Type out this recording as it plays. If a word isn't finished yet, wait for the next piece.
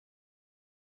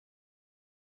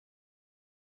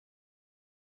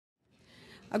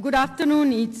Good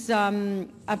afternoon. It's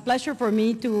a pleasure for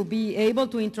me to be able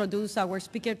to introduce our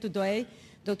speaker today,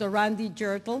 Dr. Randy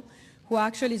Jirtle, who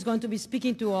actually is going to be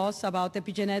speaking to us about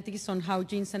epigenetics on how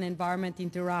genes and environment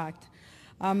interact.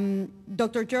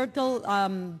 Dr.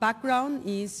 Jirtle's background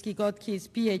is he got his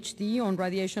Ph.D. on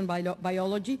radiation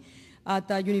biology at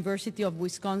the University of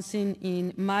Wisconsin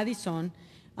in Madison,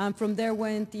 and from there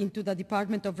went into the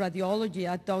Department of Radiology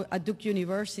at Duke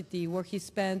University, where he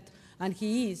spent and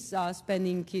he is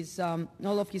spending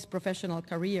all of his professional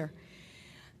career.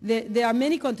 There are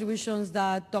many contributions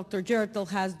that Dr. Jirtle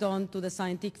has done to the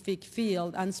scientific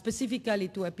field, and specifically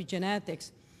to epigenetics.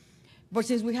 But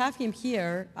since we have him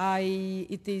here,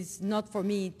 it is not for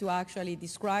me to actually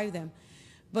describe them.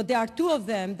 But there are two of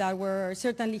them that were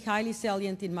certainly highly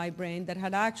salient in my brain that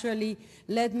had actually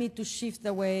led me to shift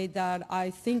the way that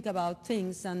I think about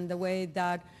things and the way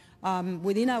that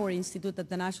within our institute, at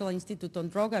the National Institute on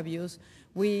Drug Abuse,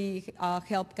 we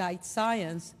help guide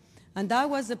science. And that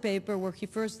was a paper where he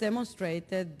first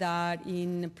demonstrated that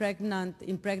in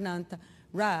pregnant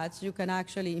rats, you can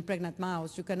actually, in pregnant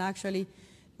mouse, you can actually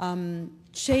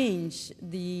change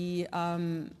the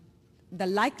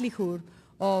likelihood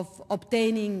of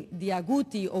obtaining the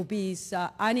Agouti obese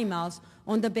animals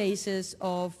on the basis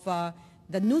of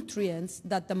the nutrients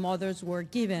that the mothers were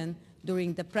given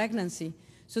during the pregnancy.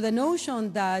 So the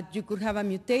notion that you could have a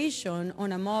mutation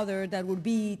on a mother that would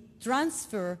be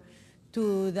transferred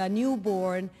to the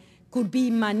newborn could be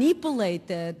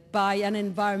manipulated by an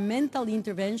environmental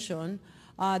intervention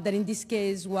that in this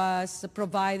case was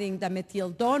providing the methyl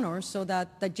donor so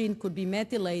that the gene could be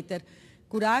methylated,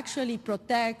 could actually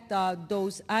protect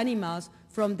those animals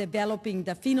from developing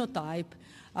the phenotype,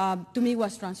 to me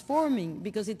was transforming,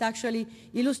 because it actually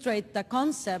illustrates the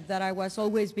concept that I was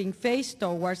always being faced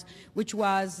towards, which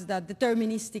was the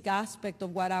deterministic aspect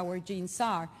of what our genes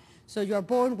are. So you're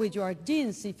born with your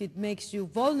genes. If it makes you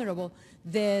vulnerable,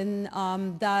 then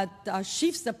that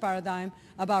shifts the paradigm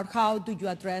about how do you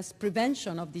address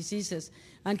prevention of diseases.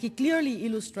 And he clearly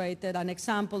illustrated an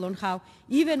example on how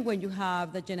even when you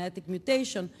have the genetic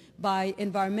mutation, by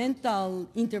environmental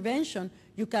intervention,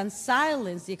 you can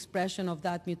silence the expression of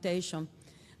that mutation.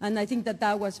 And I think that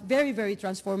that was very, very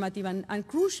transformative and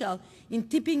crucial in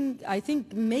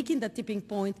making the tipping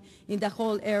point in the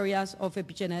whole areas of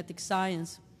epigenetic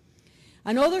science.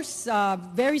 Another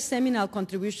very seminal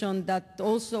contribution that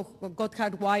also got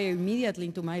hardwired immediately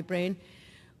into my brain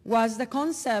was the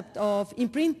concept of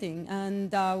imprinting.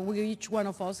 And each one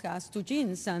of us has two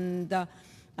genes, and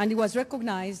it was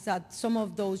recognized that some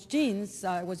of those genes,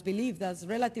 it was believed as a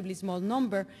relatively small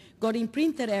number, got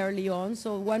imprinted early on,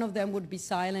 so one of them would be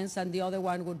silenced and the other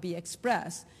one would be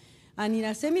expressed. And in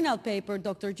a seminal paper,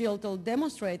 Dr. Jirtle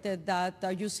demonstrated that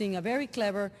using a very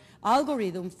clever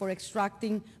algorithm for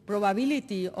extracting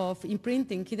probability of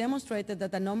imprinting, he demonstrated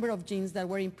that the number of genes that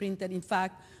were imprinted, in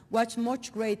fact, was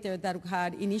much greater than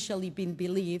had initially been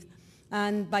believed.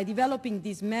 And by developing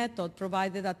this method,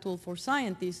 provided a tool for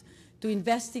scientists to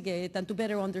investigate and to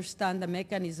better understand the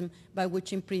mechanism by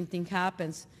which imprinting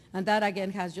happens. And that,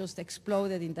 again, has just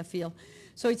exploded in the field.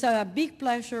 So it's a big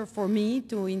pleasure for me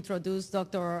to introduce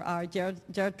Dr.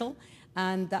 Jirtle.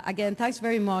 And again, thanks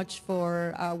very much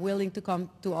for willing to come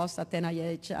to us at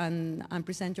NIH and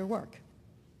present your work.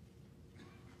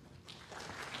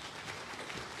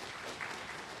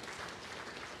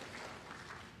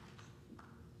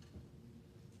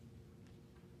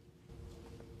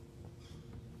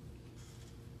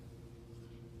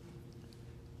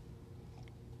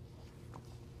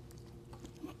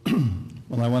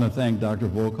 Well, I want to thank Dr.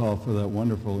 Volkov for that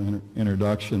wonderful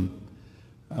introduction.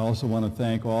 I also want to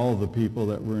thank all of the people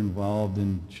that were involved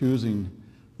in choosing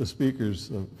the speakers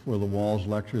for the Walsh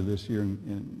Lecture this year,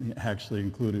 and actually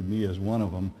included me as one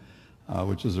of them,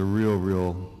 which is a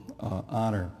real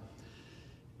honor.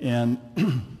 And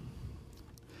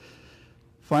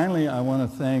finally, I want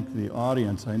to thank the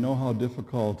audience. I know how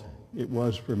difficult it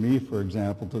was for me, for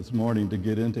example, this morning to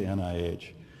get into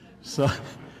NIH. So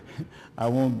I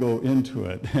won't go into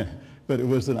it, but it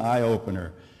was an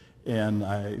eye-opener. And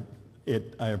I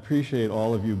appreciate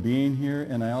all of you being here,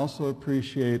 and I also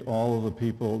appreciate all of the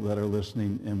people that are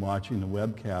listening and watching the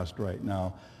webcast right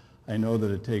now. I know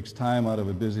that it takes time out of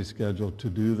a busy schedule to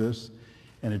do this,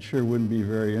 and it sure wouldn't be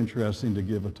very interesting to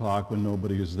give a talk when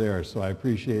nobody is there. So I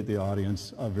appreciate the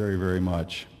audience very, very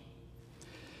much.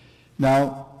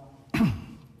 Now,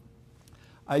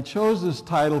 I chose this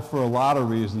title for a lot of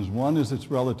reasons. One is it's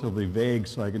relatively vague,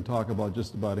 so I can talk about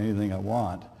just about anything I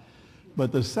want.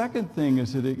 But the second thing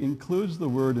is that it includes the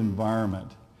word environment.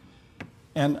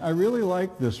 And I really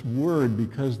like this word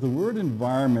because the word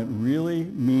environment really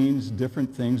means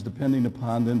different things depending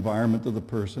upon the environment that the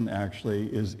person actually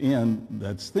is in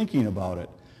that's thinking about it.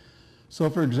 So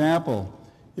for example,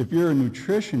 if you're a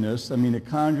nutritionist, I mean, it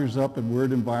conjures up, the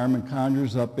word environment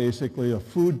conjures up basically a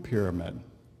food pyramid.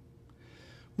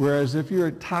 Whereas if you're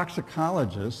a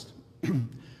toxicologist,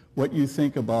 what you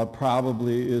think about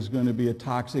probably is going to be a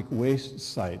toxic waste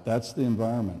site. That's the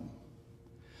environment.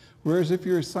 Whereas if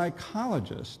you're a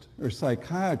psychologist or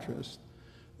psychiatrist,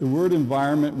 the word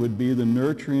environment would be the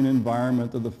nurturing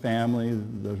environment of the family,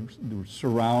 the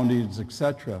surroundings,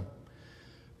 etc.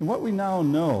 And what we now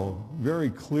know very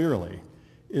clearly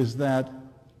is that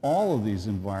all of these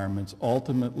environments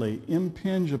ultimately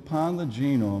impinge upon the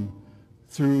genome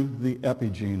through the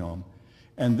epigenome.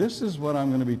 And this is what I'm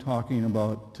going to be talking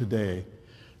about today,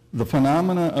 the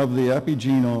phenomena of the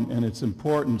epigenome and its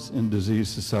importance in disease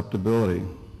susceptibility.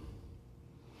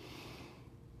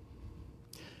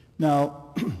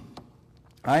 Now,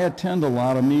 I attend a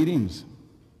lot of meetings,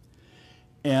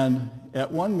 and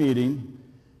at one meeting,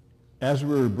 as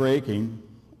we were breaking,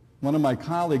 one of my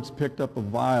colleagues picked up a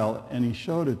vial and he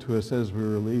showed it to us as we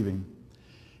were leaving.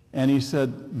 And he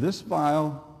said, "This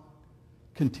vial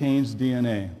contains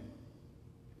DNA,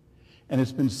 and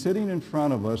it's been sitting in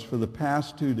front of us for the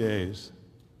past 2 days,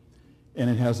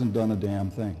 and it hasn't done a damn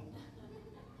thing."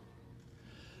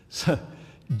 So,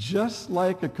 just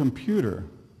like a computer,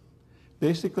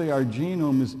 basically, our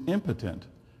genome is impotent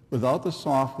without the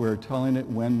software telling it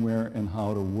when, where, and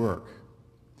how to work.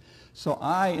 So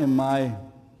I, in my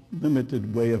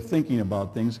limited way of thinking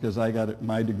about things, because I got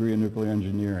my degree in nuclear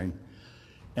engineering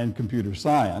and computer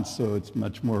science, so it's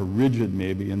much more rigid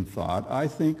maybe in thought, I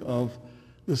think of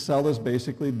the cell as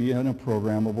basically being a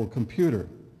programmable computer.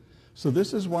 So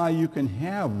this is why you can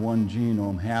have one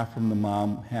genome, half from the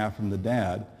mom, half from the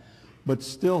dad, but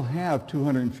still have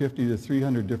 250 to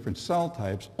 300 different cell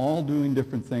types, all doing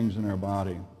different things in our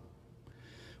body.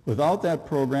 Without that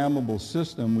programmable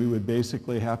system, we would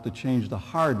basically have to change the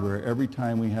hardware every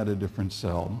time we had a different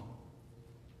cell.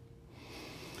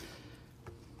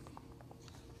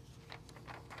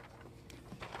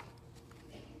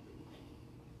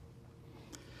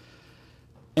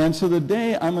 And so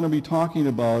today I'm going to be talking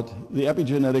about the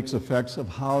epigenetics effects of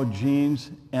how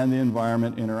genes and the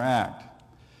environment interact.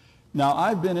 Now,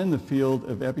 I've been in the field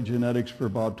of epigenetics for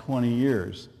about 20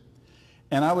 years,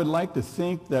 and I would like to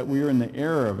think that we are in the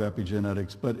era of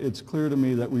epigenetics, but it's clear to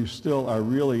me that we still are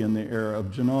really in the era of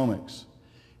genomics.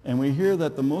 And we hear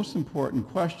that the most important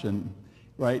question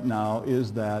right now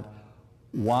is that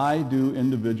why do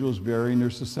individuals vary in their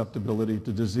susceptibility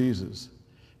to diseases?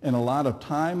 And a lot of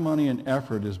time, money, and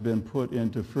effort has been put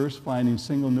into first finding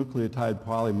single nucleotide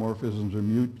polymorphisms or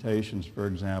mutations, for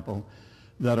example,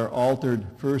 that are altered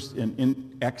first in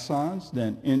exons,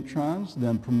 then introns,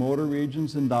 then promoter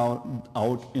regions, and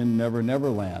out in Never Never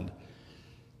Land.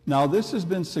 Now, this has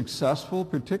been successful,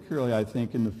 particularly, I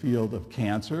think, in the field of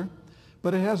cancer,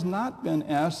 but it has not been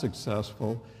as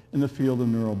successful in the field of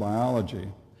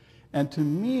neurobiology. And to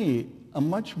me, a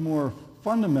much more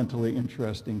fundamentally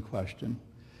interesting question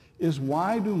is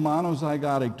why do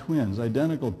monozygotic twins,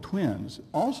 identical twins,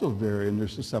 also vary in their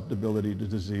susceptibility to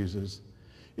diseases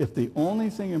if the only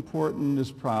thing important in this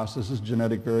process is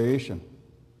genetic variation?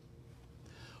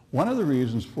 One of the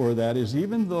reasons for that is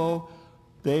even though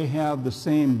they have the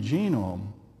same genome,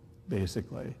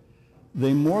 basically,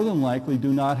 they more than likely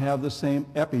do not have the same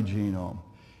epigenome.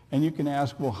 And you can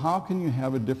ask, well, how can you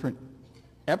have a different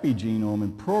epigenome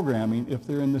in programming if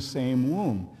they're in the same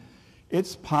womb?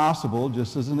 It's possible,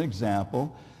 just as an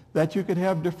example, that you could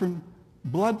have different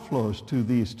blood flows to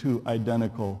these two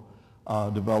identical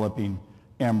developing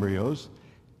embryos.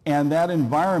 And that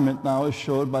environment now is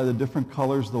showed by the different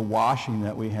colors, the washing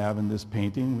that we have in this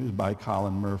painting, which is by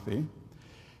Colin Murphy.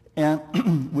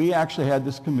 And we actually had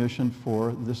this commissioned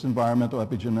for this environmental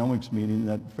epigenomics meeting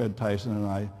that Fred Tyson and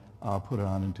I put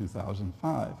on in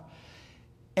 2005.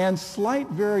 And slight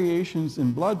variations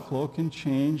in blood flow can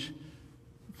change,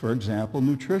 for example,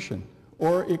 nutrition.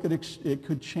 Or it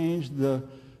could change the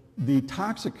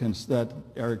toxicants that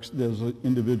those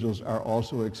individuals are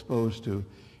also exposed to.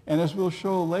 And as we'll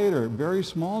show later, very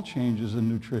small changes in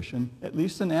nutrition, at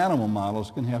least in animal models,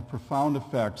 can have profound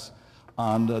effects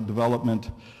on the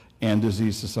development and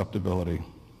disease susceptibility.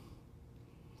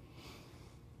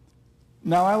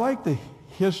 Now, I like the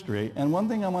history, and one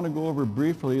thing I want to go over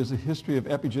briefly is the history of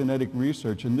epigenetic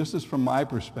research, and this is from my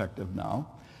perspective now.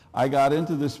 I got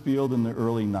into this field in the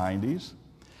early 90s,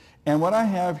 and what I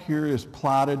have here is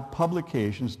plotted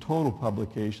publications, total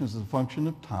publications, as a function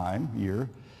of time, year,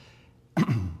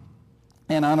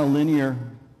 and on a linear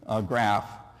graph,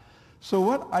 So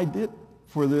what I did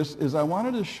for this is I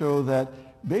wanted to show that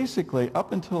basically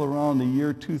up until around the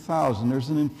year 2000, there's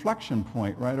an inflection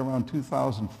point right around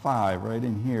 2005, right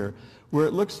in here, where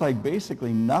it looks like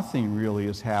basically nothing really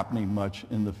is happening much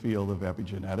in the field of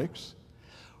epigenetics,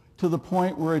 to the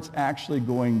point where it's actually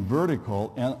going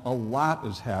vertical and a lot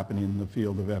is happening in the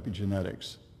field of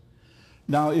epigenetics.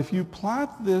 Now, if you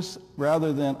plot this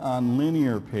rather than on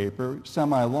linear paper,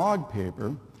 semi-log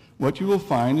paper, what you will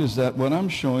find is that what I'm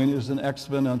showing is an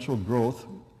exponential growth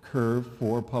curve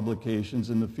for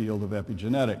publications in the field of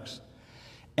epigenetics.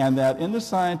 And that in the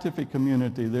scientific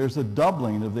community, there's a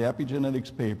doubling of the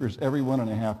epigenetics papers every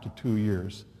 1.5 to 2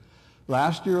 years.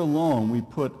 Last year alone, we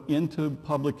put into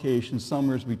publication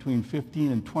somewhere between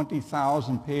 15 and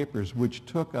 20,000 papers, which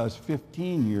took us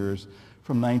 15 years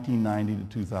from 1990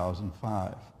 to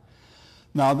 2005.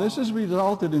 Now, this has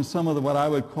resulted in some of what I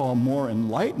would call more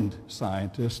enlightened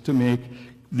scientists to make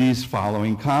these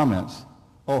following comments.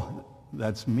 Oh,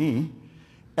 that's me.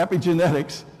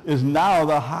 Epigenetics is now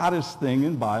the hottest thing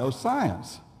in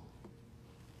bioscience.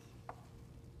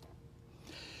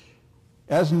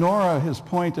 As Nora has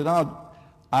pointed out,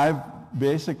 I've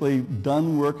basically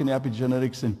done work in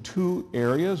epigenetics in 2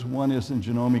 areas. One is in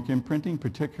genomic imprinting,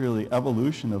 particularly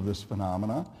evolution of this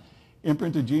phenomena.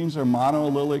 Imprinted genes are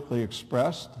monoallelically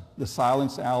expressed. The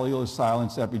silenced allele is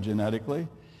silenced epigenetically.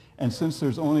 And since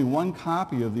there's only one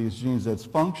copy of these genes that's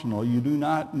functional, you do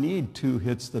not need 2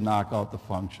 hits to knock out the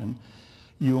function.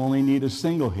 You only need a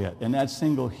single hit. And that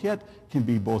single hit can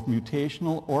be both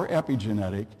mutational or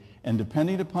epigenetic, and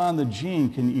depending upon the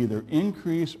gene can either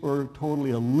increase or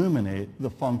totally eliminate the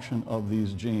function of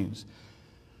these genes.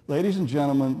 Ladies and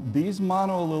gentlemen, these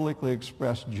monoallelically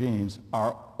expressed genes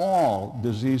are all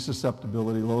disease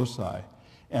susceptibility loci.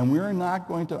 And we're not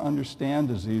going to understand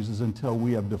diseases until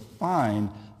we have defined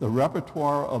the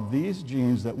repertoire of these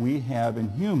genes that we have in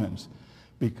humans.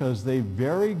 Because they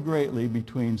vary greatly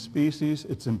between species,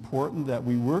 it's important that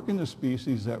we work in the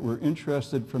species that we're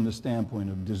interested from the standpoint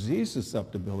of disease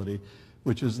susceptibility,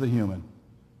 which is the human.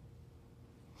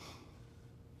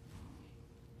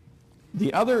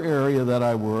 The other area that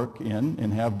I work in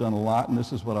and have done a lot, and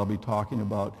this is what I'll be talking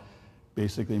about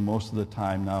basically most of the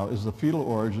time now, is the fetal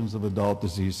origins of adult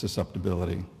disease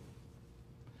susceptibility.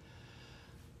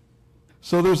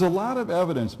 So there's a lot of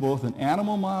evidence, both in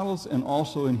animal models and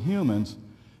also in humans,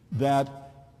 that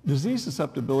disease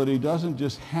susceptibility doesn't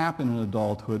just happen in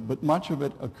adulthood, but much of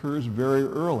it occurs very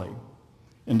early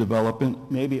in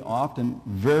development, maybe often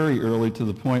very early to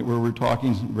the point where we're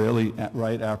talking really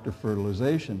right after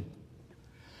fertilization.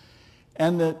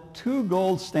 And the 2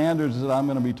 gold standards that I'm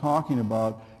going to be talking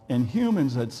about in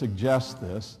humans that suggest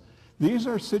this, these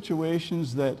are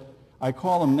situations that I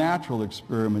call them natural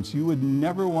experiments. You would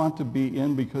never want to be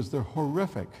in because they're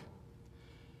horrific.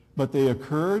 But they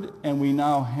occurred, and we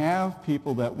now have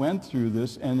people that went through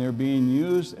this, and they're being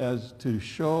used as to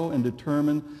show and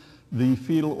determine the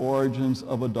fetal origins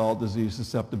of adult disease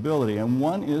susceptibility. And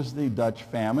one is the Dutch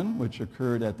famine, which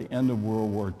occurred at the end of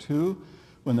World War II,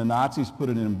 when the Nazis put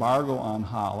an embargo on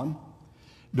Holland.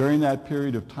 During that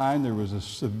period of time, there was a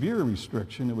severe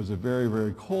restriction. It was a very,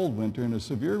 very cold winter, and a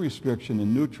severe restriction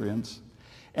in nutrients,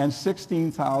 and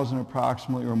 16,000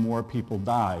 approximately or more people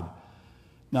died.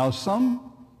 Now,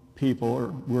 some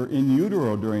people were in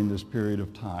utero during this period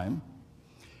of time,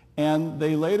 and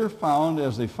they later found,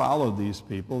 as they followed these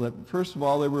people, that first of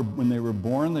all, when they were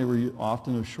born, they were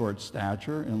often of short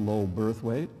stature and low birth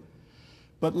weight.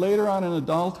 But later on in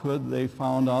adulthood, they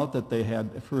found out that they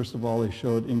had, first of all, they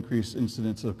showed increased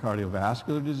incidence of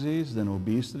cardiovascular disease, then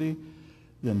obesity,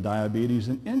 then diabetes,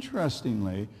 and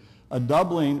interestingly, a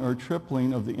doubling or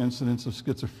tripling of the incidence of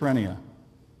schizophrenia.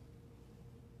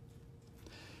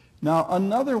 Now,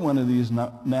 another one of these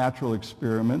natural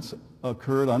experiments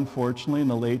occurred, unfortunately, in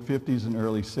the late 50s and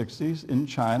early 60s in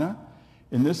China.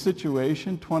 In this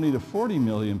situation, 20 to 40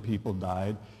 million people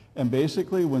died. And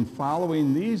basically, when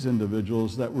following these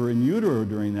individuals that were in utero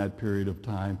during that period of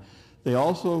time, we've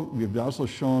also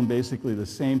shown basically the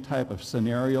same type of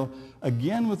scenario,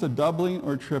 again with a doubling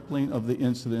or tripling of the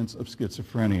incidence of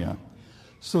schizophrenia.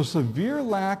 So severe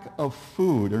lack of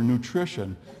food or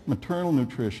nutrition, maternal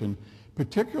nutrition,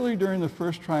 particularly during the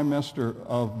first trimester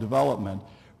of development,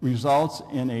 results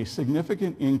in a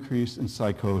significant increase in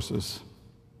psychosis.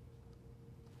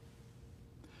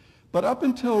 But up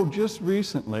until just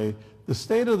recently, the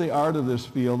state of the art of this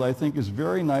field, I think, is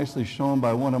very nicely shown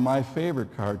by one of my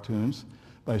favorite cartoons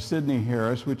by Sidney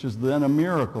Harris, which is Then a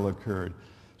Miracle Occurred.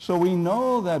 So we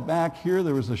know that back here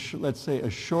there was, let's say, a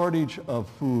shortage of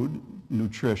food,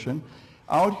 nutrition.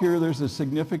 Out here, there's a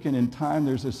significant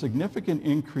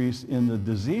increase in the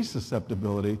disease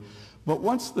susceptibility. But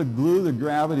what's the glue, the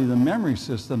gravity, the memory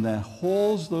system that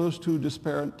holds those two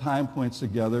disparate time points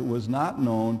together was not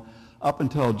known up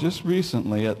until just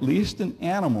recently, at least in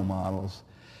animal models.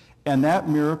 And that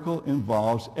miracle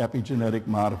involves epigenetic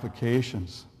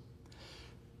modifications.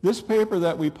 This paper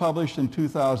that we published in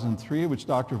 2003, which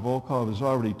Dr. Volkov has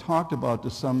already talked about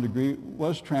to some degree,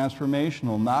 was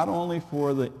transformational, not only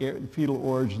for the fetal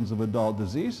origins of adult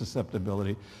disease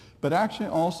susceptibility, but actually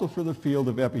also for the field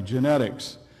of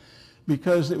epigenetics.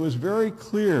 Because it was very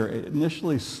clear,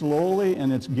 initially slowly,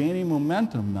 and it's gaining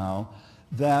momentum now,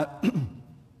 that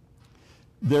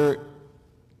the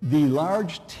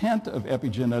large tent of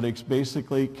epigenetics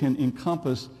basically can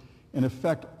encompass and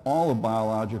affect all of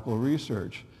biological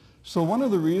research. So one of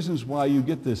the reasons why you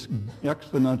get this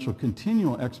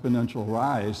continual exponential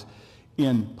rise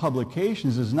in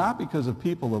publications is not because of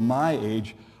people of my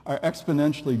age are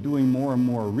exponentially doing more and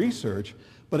more research,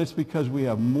 but it's because we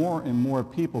have more and more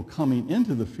people coming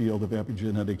into the field of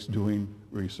epigenetics doing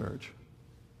research.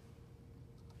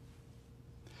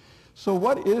 So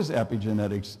what is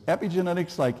epigenetics?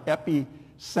 Epigenetics, like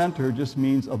epicenter, just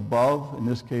means above, in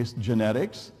this case,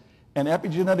 genetics. And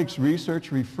epigenetics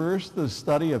research refers to the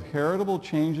study of heritable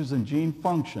changes in gene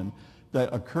function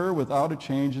that occur without a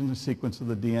change in the sequence of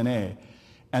the DNA.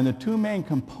 And the two main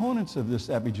components of this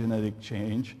epigenetic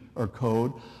change, or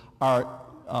code, are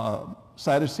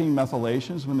cytosine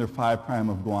methylations when they're 5'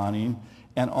 of guanine,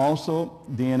 and also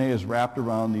DNA is wrapped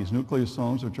around these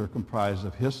nucleosomes, which are comprised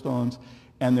of histones,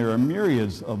 and there are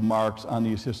myriads of marks on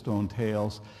these histone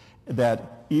tails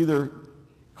that either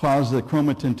cause the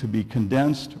chromatin to be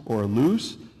condensed or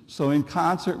loose. So in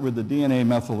concert with the DNA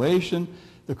methylation,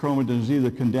 the chromatin is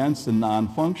either condensed and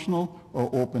non-functional or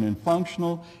open and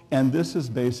functional, and this is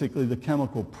basically the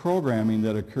chemical programming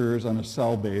that occurs on a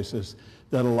cell basis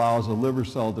that allows a liver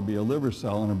cell to be a liver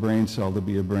cell and a brain cell to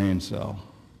be a brain cell.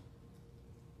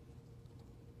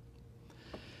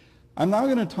 I'm now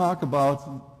going to talk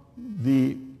about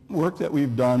the work that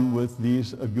we've done with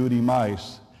these Agouti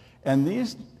mice. And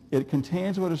it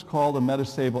contains what is called a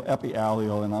metastable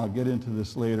epiallele, and I'll get into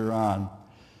this later on.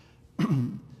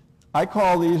 I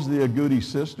call these the Agouti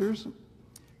sisters.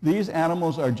 These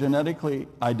animals are genetically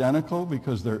identical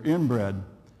because they're inbred.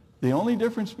 The only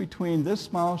difference between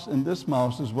this mouse and this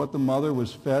mouse is what the mother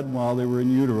was fed while they were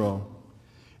in utero.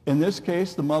 In this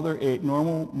case, the mother ate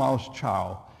normal mouse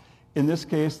chow. In this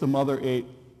case, the mother ate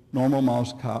normal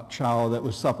mouse chow that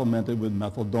was supplemented with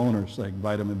methyl donors like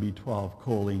vitamin B12,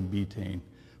 choline, betaine,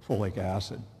 folic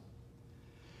acid.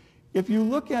 If you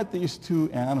look at these two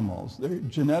animals, they're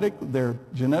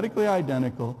genetically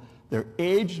identical, they're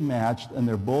age matched, and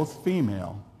they're both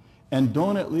female, and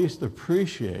don't at least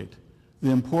appreciate the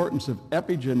importance of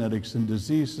epigenetics and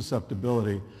disease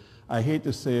susceptibility. I hate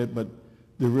to say it, but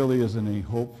there really isn't any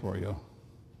hope for you.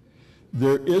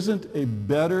 There isn't a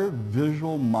better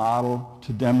visual model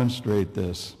to demonstrate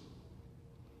this.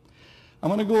 I'm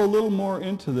going to go a little more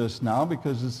into this now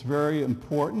because it's very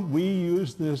important. We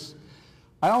use this,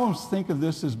 I almost think of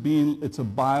this as being, it's a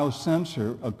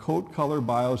biosensor, a coat color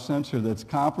biosensor that's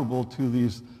comparable to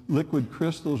these liquid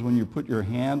crystals when you put your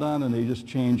hand on and they just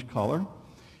change color.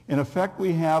 In effect,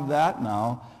 we have that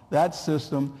now, that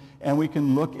system, and we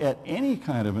can look at any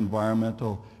kind of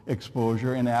environmental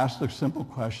exposure and ask the simple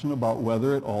question about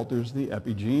whether it alters the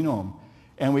epigenome.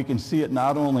 And we can see it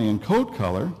not only in coat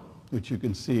color, which you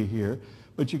can see here,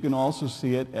 but you can also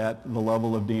see it at the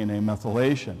level of DNA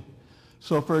methylation.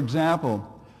 So for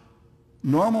example,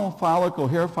 normal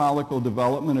hair follicle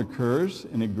development occurs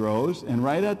and it grows, and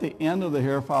right at the end of the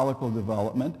hair follicle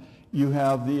development, you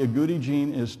have the Agouti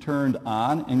gene is turned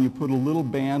on and you put a little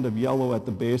band of yellow at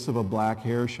the base of a black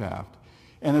hair shaft.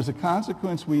 And as a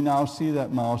consequence, we now see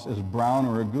that mouse as brown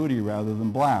or Agouti rather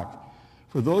than black.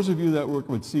 For those of you that work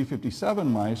with C57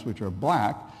 mice, which are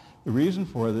black, the reason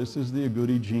for this is the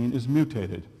Agouti gene is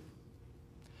mutated.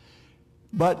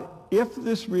 But if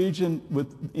this region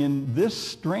in this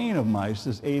strain of mice,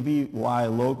 this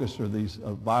AVY locus, or these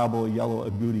viable yellow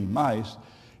Agouti mice,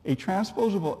 a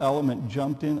transposable element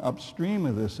jumped in upstream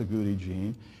of this Agouti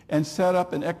gene and set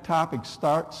up an ectopic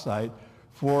start site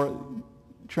for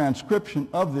transcription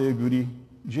of the Agouti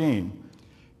gene.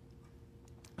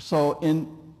 So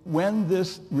when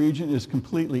this region is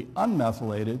completely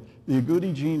unmethylated, the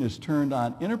Agouti gene is turned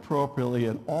on inappropriately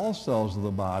in all cells of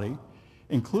the body,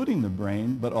 including the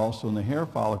brain, but also in the hair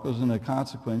follicles, and as a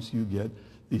consequence, you get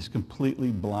these completely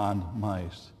blonde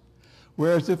mice.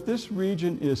 Whereas if this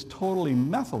region is totally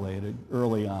methylated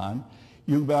early on,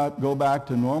 you go back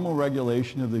to normal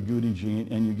regulation of the Agouti gene,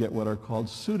 and you get what are called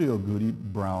pseudo-Agouti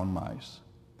brown mice.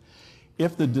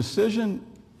 If the decision,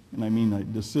 and I mean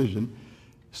like decision,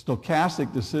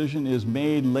 stochastic decision is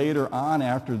made later on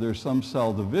after there's some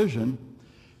cell division,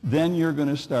 then you're going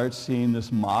to start seeing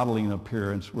this mottling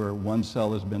appearance where one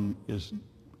cell is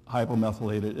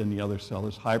hypomethylated and the other cell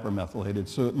is hypermethylated.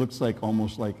 So it looks like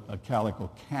almost like a calico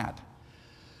cat.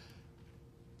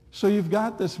 So you've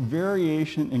got this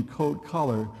variation in coat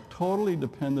color totally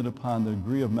dependent upon the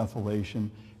degree of methylation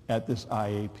at this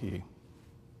IAP.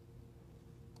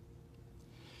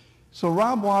 So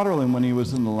Rob Waterland, when he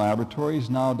was in the laboratory, he's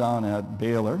now down at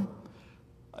Baylor,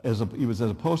 he was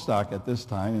as a postdoc at this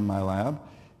time in my lab,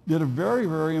 did a very,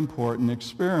 very important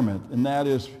experiment, and that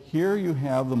is here you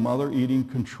have the mother eating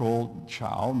controlled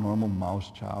chow, normal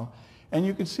mouse chow, and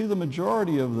you can see the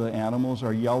majority of the animals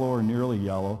are yellow or nearly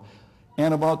yellow,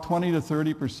 and about 20 to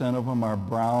 30% of them are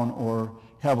brown or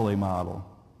heavily mottled.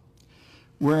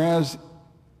 Whereas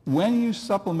when you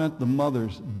supplement the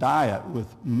mother's diet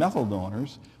with methyl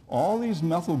donors, all these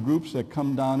methyl groups that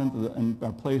come down and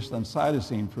are placed on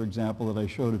cytosine, for example, that I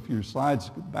showed a few slides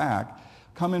back,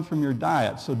 come in from your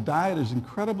diet. So diet is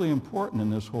incredibly important in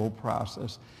this whole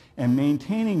process, and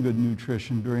maintaining good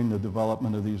nutrition during the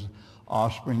development of these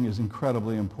offspring is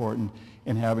incredibly important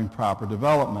in having proper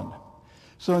development.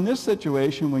 So in this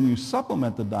situation, when you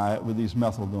supplement the diet with these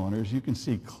methyl donors, you can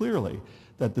see clearly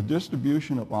that the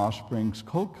distribution of offspring's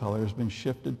coat color has been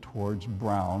shifted towards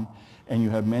brown, and you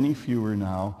have many fewer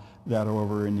now that are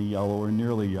over in the yellow or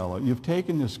nearly yellow. You've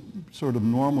taken this sort of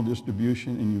normal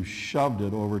distribution and you shoved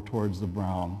it over towards the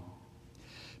brown.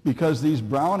 Because these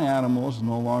brown animals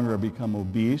no longer become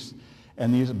obese,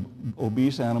 and these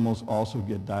obese animals also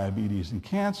get diabetes and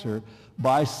cancer,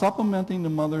 by supplementing the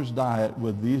mother's diet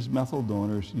with these methyl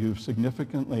donors, you've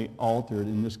significantly altered,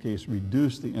 in this case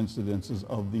reduced, the incidences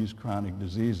of these chronic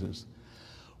diseases.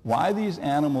 Why these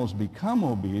animals become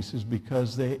obese is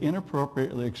because they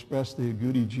inappropriately express the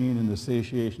Agouti gene in the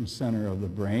satiation center of the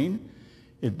brain.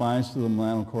 It binds to the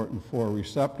melanocortin-4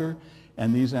 receptor,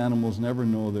 and these animals never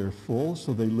know they're full,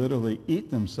 so they literally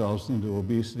eat themselves into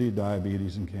obesity,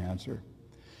 diabetes, and cancer.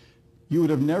 You would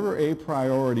have never a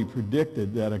priori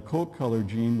predicted that a coat color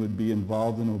gene would be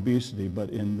involved in obesity, but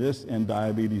in this, and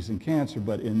diabetes and cancer,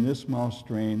 but in this mouse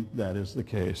strain, that is the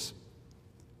case.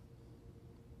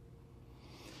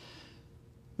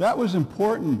 That was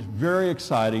important, very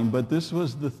exciting, but this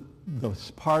was the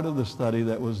part of the study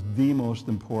that was the most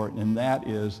important, and that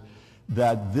is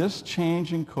that this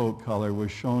change in coat color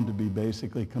was shown to be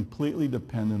basically completely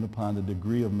dependent upon the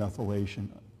degree of methylation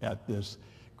at this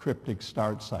cryptic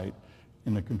start site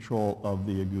in the control of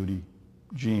the Agouti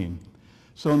gene.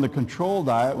 So in the control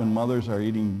diet, when mothers are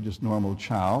eating just normal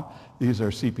chow, these are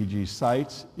CPG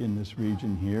sites in this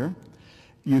region here.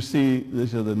 You see,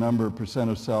 these are the number of percent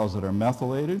of cells that are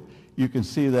methylated. You can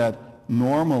see that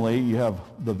normally you have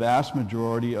the vast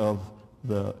majority of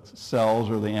the cells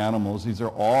or the animals, these are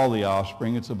all the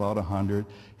offspring, it's about 100,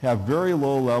 have very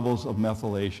low levels of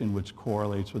methylation, which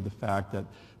correlates with the fact that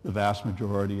the vast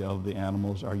majority of the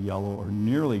animals are yellow or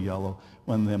nearly yellow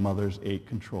when their mothers ate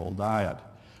controlled diet.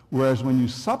 Whereas when you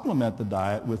supplement the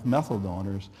diet with methyl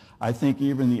donors, I think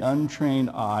even the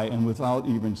untrained eye, and without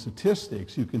even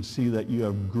statistics, you can see that you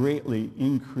have greatly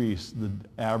increased the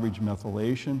average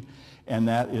methylation, and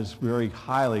that is very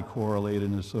highly correlated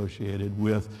and associated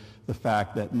with the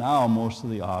fact that now most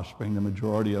of the offspring, the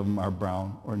majority of them, are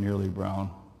brown or nearly brown.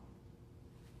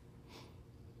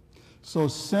 So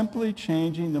simply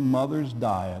changing the mother's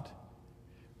diet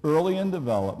early in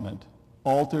development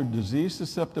altered disease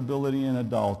susceptibility in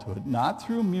adulthood, not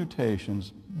through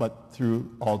mutations, but through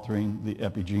altering the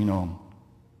epigenome.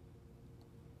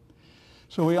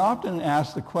 So we often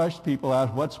ask the question, people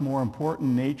ask, what's more important,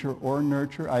 nature or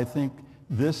nurture? I think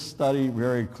this study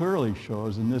very clearly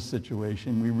shows in this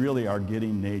situation we really are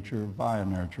getting nature via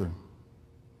nurture.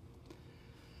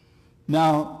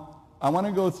 Now, I want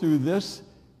to go through this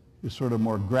sort of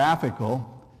more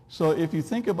graphical. So if you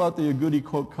think about the Agouti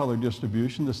coat color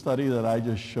distribution, the study that I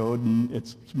just showed, and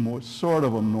it's more sort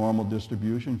of a normal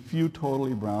distribution, few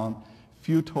totally brown,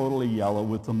 few totally yellow,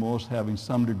 with the most having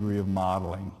some degree of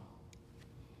mottling.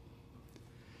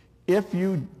 If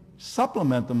you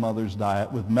supplement the mother's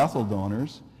diet with methyl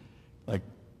donors, like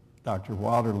Dr.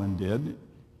 Waterland did,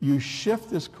 you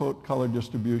shift this coat color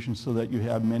distribution so that you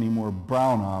have many more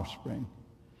brown offspring.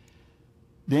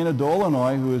 Dana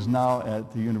Dolinoy, who is now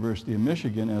at the University of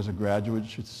Michigan as a graduate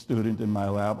student in my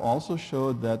lab, also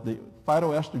showed that the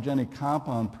phytoestrogenic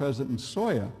compound present in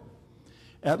soya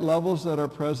at levels that are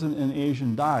present in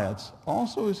Asian diets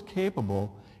also is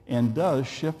capable and does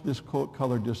shift this coat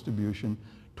color distribution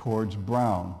towards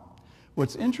brown.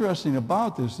 What's interesting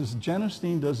about this is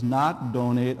genistein does not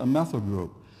donate a methyl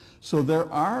group. So there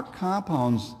are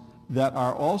compounds that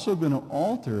are also going to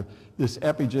alter this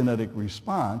epigenetic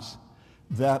response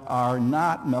that are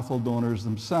not methyl donors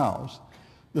themselves.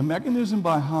 The mechanism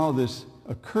by how this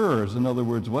occurs, in other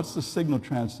words, what's the signal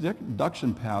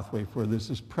transduction pathway for this,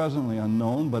 is presently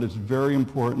unknown, but it's very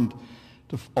important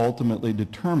to ultimately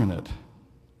determine it.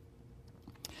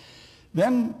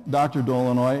 Then Dr.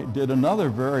 Dolinoy did another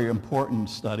very important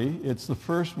study. It's the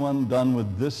first one done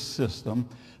with this system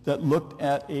that looked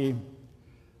at a,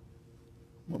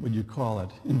 what would you call it,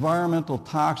 environmental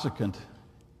toxicant,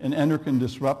 an endocrine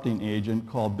disrupting agent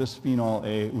called bisphenol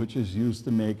A, which is used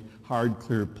to make hard,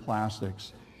 clear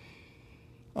plastics.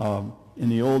 In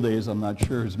the old days, I'm not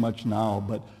sure as much now,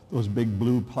 but those big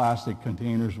blue plastic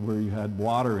containers where you had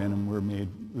water in them were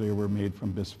made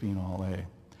from bisphenol A.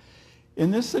 In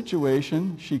this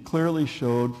situation, she clearly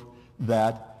showed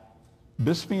that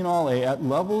bisphenol A at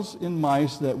levels in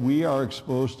mice that we are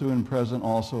exposed to and present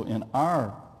also in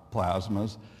our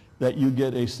plasmas, that you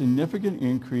get a significant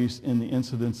increase in the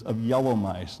incidence of yellow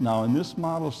mice. Now, in this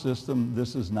model system,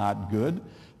 this is not good.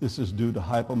 This is due to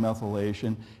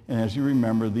hypomethylation, and as you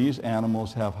remember, these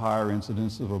animals have higher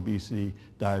incidence of obesity,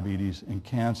 diabetes, and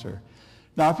cancer.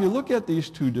 Now, if you look at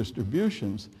these two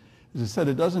distributions, as I said,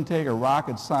 it doesn't take a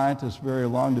rocket scientist very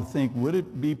long to think, would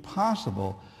it be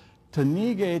possible to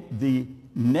negate the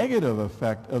negative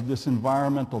effect of this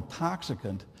environmental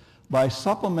toxicant by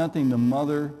supplementing the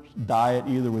mother's diet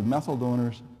either with methyl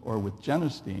donors or with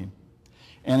genistein?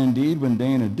 And indeed, when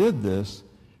Dana did this,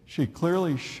 she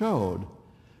clearly showed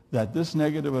that this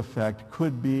negative effect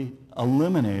could be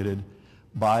eliminated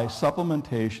by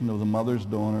supplementation of the mother's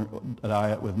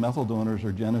diet with methyl donors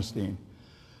or genistein.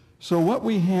 So what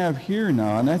we have here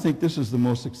now, and I think this is the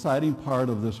most exciting part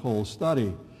of this whole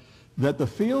study, that the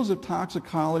fields of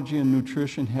toxicology and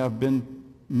nutrition have been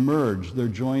merged. They're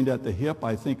joined at the hip.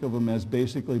 I think of them as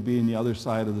basically being the other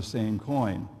side of the same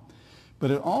coin.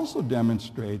 But it also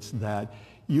demonstrates that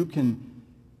you can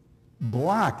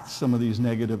block some of these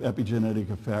negative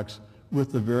epigenetic effects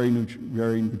with the very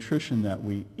nutrition that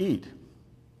we eat.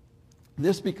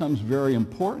 This becomes very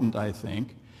important, I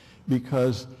think,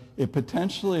 because it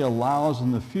potentially allows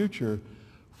in the future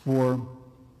for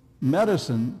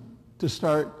medicine to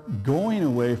start going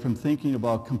away from thinking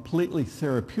about completely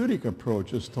therapeutic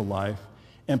approaches to life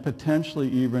and potentially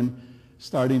even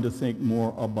starting to think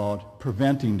more about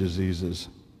preventing diseases.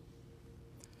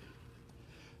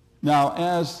 Now,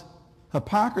 as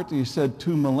Hippocrates said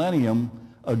 2 millennia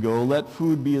ago, let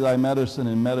food be thy medicine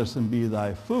and medicine be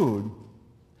thy food,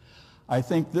 I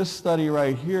think this study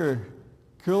right here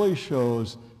clearly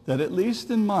shows that, at least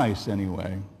in mice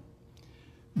anyway,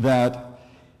 that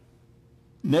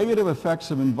negative effects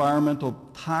of environmental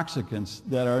toxicants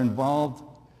that are involve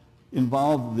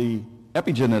the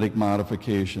epigenetic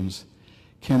modifications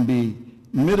can be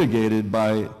mitigated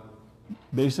by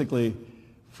basically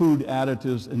food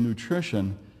additives and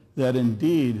nutrition, that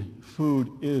indeed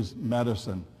food is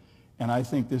medicine. And I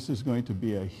think this is going to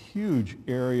be a huge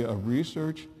area of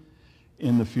research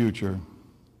in the future.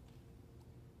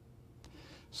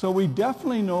 So we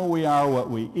definitely know we are what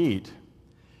we eat.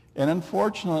 And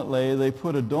unfortunately, they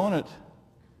put a donut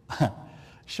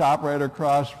shop right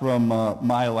across from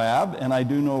my lab, and I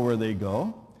do know where they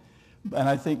go. And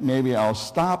I think maybe I'll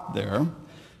stop there.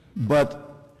 But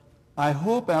I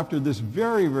hope after this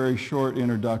very, very short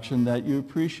introduction that you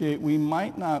appreciate we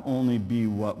might not only be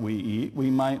what we eat,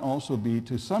 we might also be,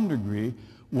 to some degree,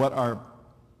 what our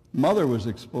mother was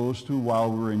exposed to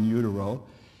while we were in utero.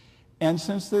 And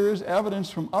since there is evidence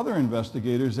from other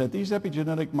investigators that these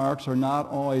epigenetic marks are not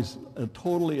always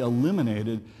totally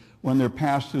eliminated when they're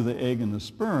passed through the egg and the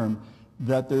sperm,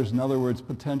 that there's, in other words,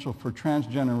 potential for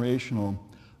transgenerational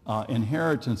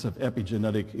inheritance of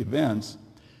epigenetic events,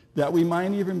 that we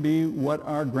might even be what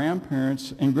our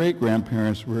grandparents and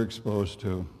great-grandparents were exposed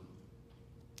to.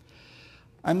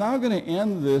 I'm now going to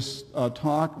end this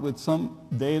talk with some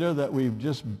data that we've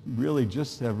just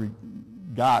have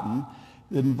gotten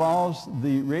that involves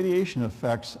the radiation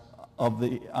effects on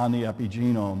the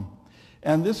epigenome.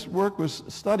 And this work was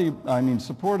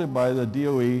supported by the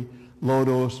DOE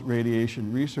low-dose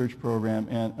radiation research program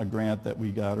and a grant that we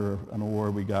got, or an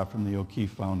award we got from the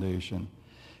O'Keefe Foundation.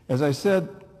 As I said,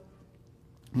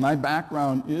 my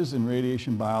background is in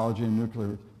radiation biology and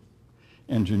nuclear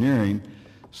engineering.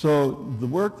 So the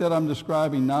work that I'm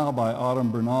describing now by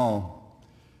Autumn Bernal,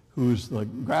 who's the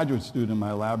graduate student in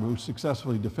my lab, who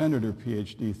successfully defended her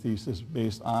Ph.D. thesis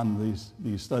based on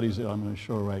these studies that I'm going to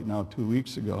show right now 2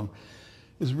 weeks ago,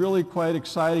 is really quite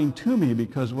exciting to me,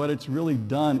 because what it's really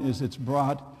done is it's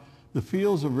brought the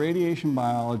fields of radiation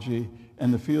biology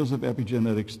and the fields of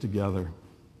epigenetics together.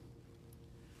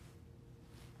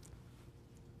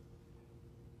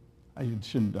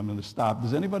 I'm going to stop.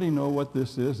 Does anybody know what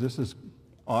this is? This is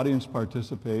audience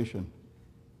participation.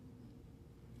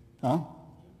 Huh?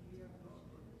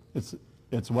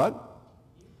 It's what?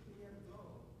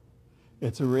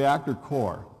 It's a reactor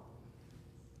core.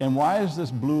 And why is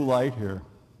this blue light here?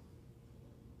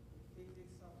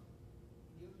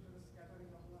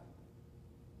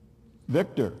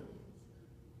 Victor.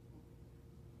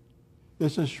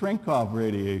 This is Shrink-off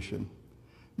radiation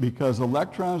because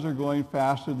electrons are going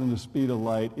faster than the speed of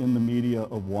light in the media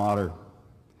of water.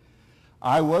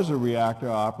 I was a reactor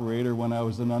operator when I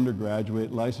was an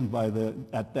undergraduate, licensed by the,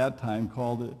 at that time,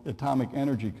 called the Atomic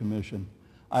Energy Commission.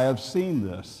 I have seen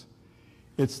this.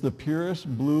 It's the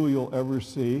purest blue you'll ever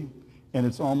see, and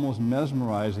it's almost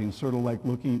mesmerizing, sort of like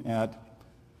looking at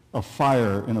a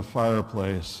fire in a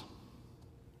fireplace.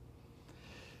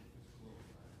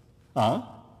 Huh?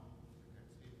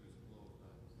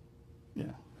 Yeah.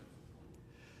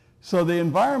 So the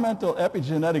environmental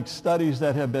epigenetic studies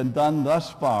that have been done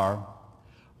thus far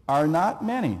are not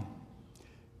many.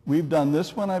 We've done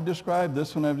this one I've described,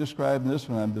 this one I've described, and this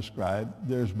one I've described.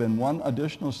 There's been one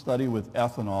additional study with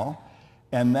ethanol,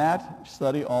 and that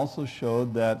study also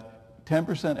showed that 10%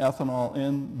 ethanol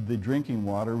in the drinking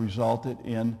water resulted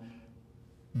in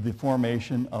the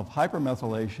formation of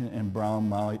hypermethylation and brown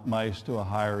mice to a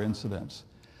higher incidence.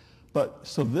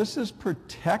 So this is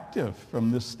protective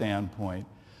from this standpoint.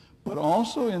 But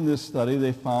also in this study,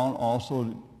 they found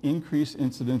also increased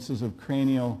incidences of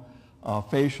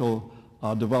facial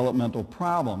developmental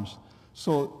problems.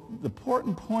 So the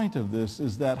important point of this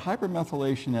is that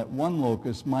hypermethylation at one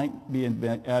locus might be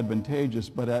advantageous,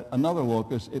 but at another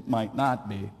locus it might not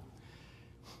be.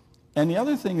 And the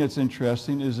other thing that's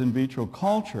interesting is in vitro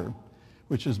culture,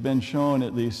 which has been shown,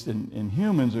 at least in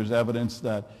humans, there's evidence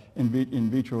that in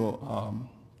vitro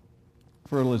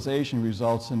fertilization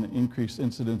results in increased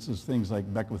incidences, things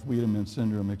like Beckwith-Wiedemann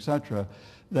syndrome, etc.,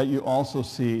 that you also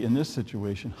see in this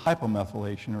situation,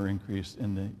 hypomethylation or increase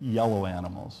in the yellow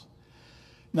animals.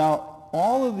 Now,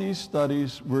 all of these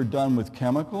studies were done with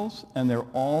chemicals, and they're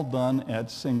all done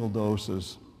at single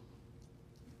doses.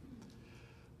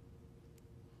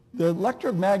 The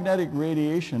electromagnetic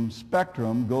radiation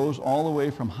spectrum goes all the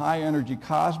way from high-energy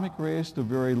cosmic rays to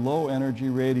very low-energy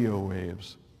radio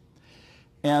waves.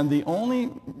 And the only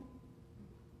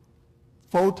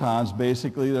photons,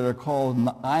 basically, that are called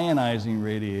ionizing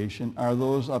radiation are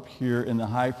those up here in the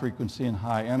high frequency and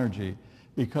high energy,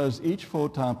 because each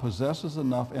photon possesses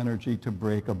enough energy to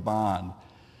break a bond.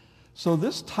 So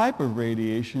this type of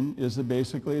radiation is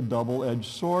basically a double-edged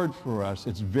sword for us.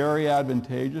 It's very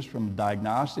advantageous from a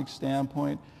diagnostic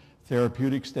standpoint,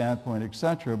 therapeutic standpoint,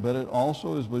 etc., but it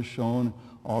also was shown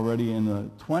already in the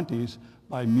 20s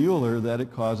by Mueller that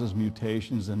it causes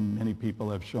mutations, and many people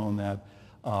have shown that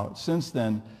since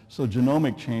then. So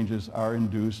genomic changes are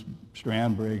induced,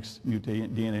 strand breaks,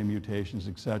 DNA mutations,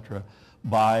 etc.,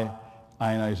 by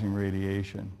ionizing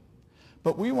radiation.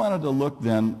 But we wanted to look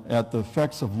then at the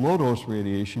effects of low-dose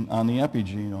radiation on the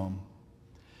epigenome.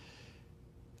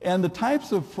 And the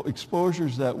types of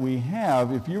exposures that we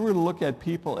have, if you were to look at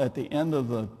people at the end of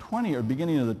the 20th or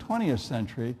beginning of the 20th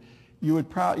century, you would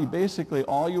probably, basically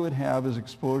all you would have is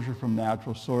exposure from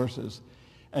natural sources.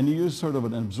 And you use sort of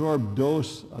an absorbed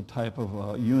dose type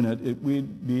of unit, we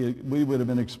would have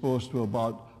been exposed to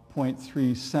about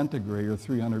 0.3 centigrade or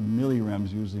 300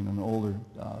 millirems using an older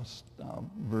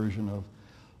version of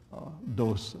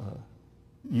dose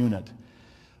unit.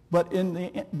 But in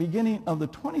the beginning of the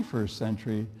 21st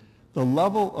century, the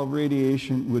level of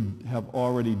radiation would have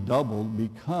already doubled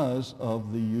because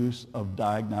of the use of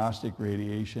diagnostic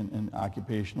radiation and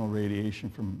occupational radiation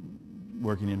from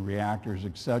working in reactors,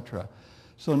 etc.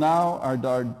 So now our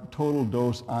total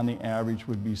dose on the average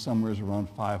would be somewhere around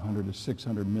 500 to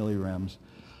 600 millirems,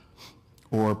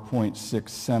 or 0.6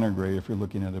 centigrade if you're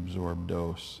looking at absorbed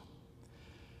dose.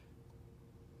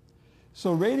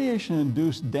 So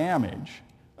radiation-induced damage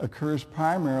occurs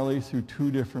primarily through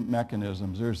two different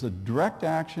mechanisms. There's the direct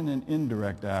action and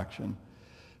indirect action.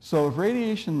 So if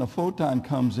radiation, the photon,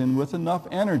 comes in with enough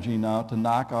energy now to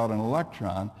knock out an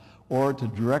electron or to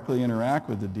directly interact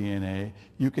with the DNA,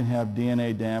 you can have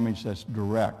DNA damage that's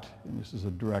direct, and this is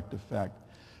a direct effect.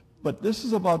 But this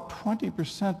is about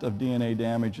 20% of DNA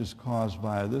damage is caused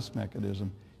via this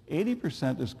mechanism.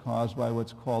 80% is caused by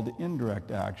what's called the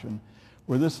indirect action,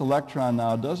 where this electron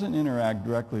now doesn't interact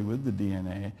directly with the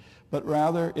DNA, but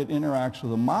rather it interacts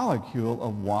with a molecule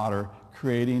of water,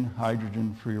 creating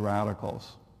hydrogen-free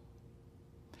radicals.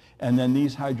 And then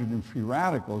these hydrogen-free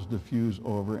radicals diffuse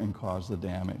over and cause the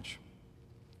damage.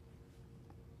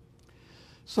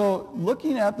 So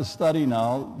looking at the study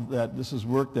now, that this is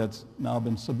work that's now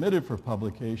been submitted for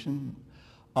publication,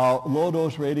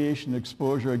 low-dose radiation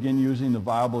exposure, again using the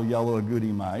viable yellow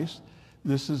agouti mice.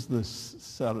 This is the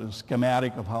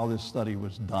schematic of how this study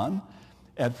was done.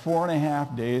 At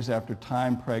 4.5 days after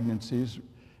time pregnancies,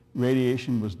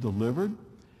 radiation was delivered,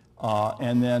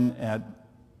 and then at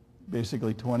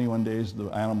basically 21 days the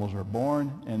animals were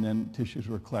born, and then tissues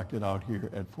were collected out here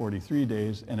at 43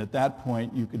 days, and at that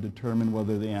point you could determine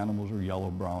whether the animals were yellow,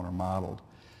 brown, or mottled.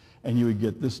 And you would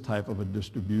get this type of a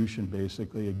distribution,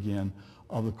 basically, again,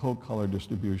 of the coat color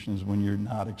distributions when you're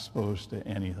not exposed to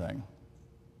anything.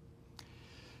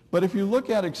 But if you look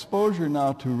at exposure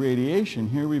now to radiation,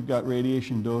 here we've got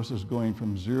radiation doses going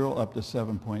from 0 up to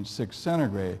 7.6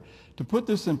 centigrade. To put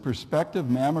this in perspective,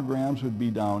 mammograms would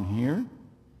be down here.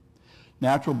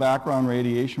 Natural background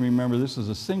radiation, remember this is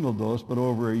a single dose, but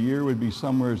over a year would be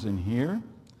somewhere in here.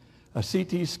 A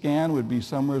CT scan would be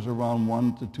somewhere around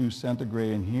 1 to 2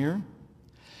 centigrade in here.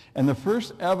 And the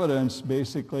first evidence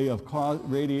basically of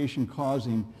radiation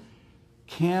causing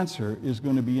cancer is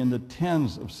going to be in the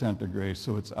tens of centigrade,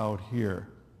 so it's out here.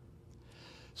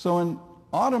 So when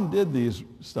Autumn did these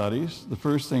studies, the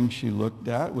first thing she looked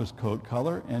at was coat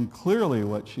color, and clearly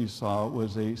what she saw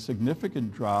was a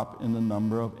significant drop in the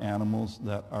number of animals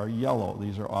that are yellow.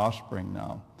 These are offspring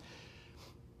now.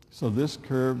 So this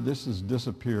curve, this is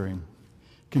disappearing.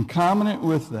 Concomitant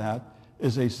with that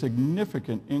is a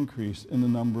significant increase in the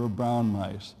number of brown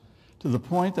mice, to the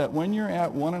point that when you're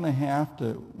at 1.5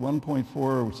 to 1.4,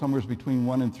 or somewhere between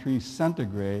 1 and 3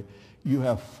 centigrade, you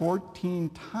have 14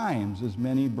 times as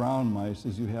many brown mice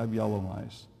as you have yellow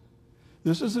mice.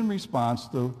 This is in response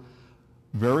to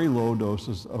very low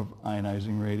doses of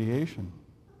ionizing radiation.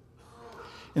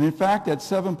 And in fact, at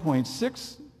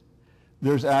 7.6,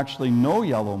 there's actually no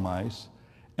yellow mice,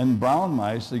 and brown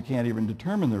mice, you can't even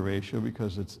determine the ratio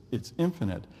because it's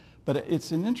infinite. But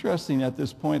it's interesting at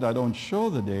this point, I don't show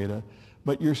the data,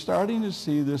 but you're starting to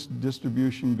see this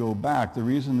distribution go back. The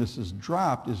reason this has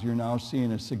dropped is you're now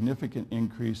seeing a significant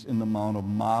increase in the amount of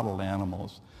mottled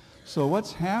animals. So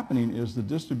what's happening is the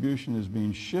distribution is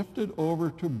being shifted over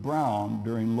to brown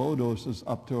during low doses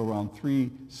up to around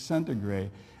 3 centigrade,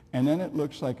 and then it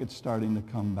looks like it's starting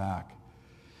to come back.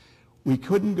 We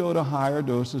couldn't go to higher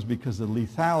doses because of the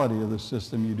lethality of the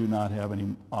system. You do not have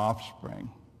any offspring.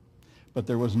 But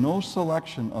there was no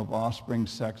selection of offspring,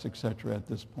 sex, etc. at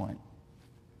this point.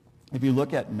 If you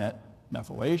look at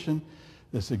methylation,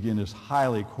 this again is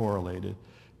highly correlated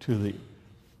to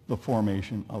the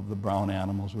formation of the brown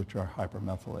animals, which are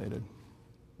hypermethylated.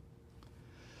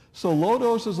 So low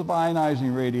doses of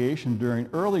ionizing radiation during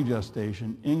early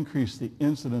gestation increase the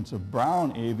incidence of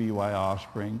brown AVY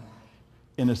offspring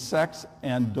in a sex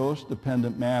and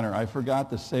dose-dependent manner. I forgot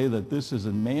to say that this is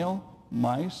in male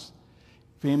mice.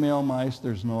 Female mice,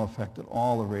 there's no effect at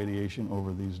all of radiation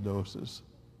over these doses.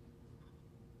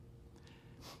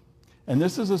 And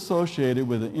this is associated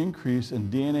with an increase in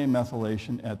DNA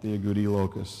methylation at the Agouti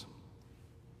locus.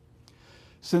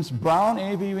 Since brown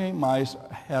AVY mice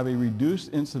have a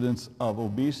reduced incidence of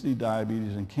obesity,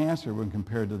 diabetes, and cancer when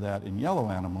compared to that in yellow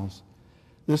animals,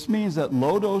 this means that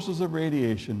low doses of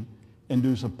radiation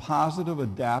induce a positive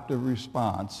adaptive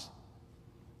response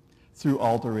through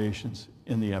alterations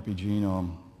in the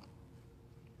epigenome.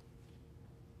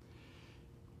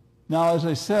 Now, as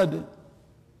I said,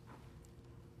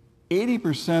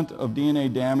 80% of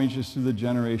DNA damage is through the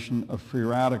generation of free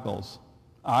radicals,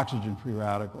 oxygen-free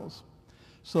radicals.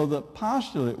 So the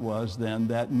postulate was then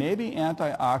that maybe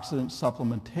antioxidant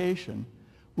supplementation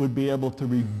would be able to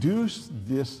reduce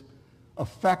this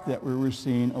effect that we were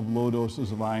seeing of low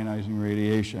doses of ionizing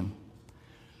radiation.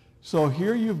 So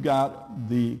here you've got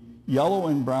the yellow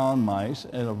and brown mice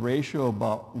at a ratio of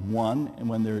about 1, and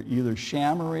when they're either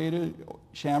sham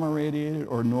irradiated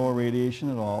or no irradiation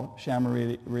at all. Sham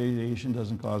irradiation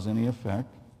doesn't cause any effect.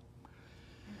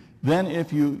 Then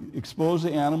if you expose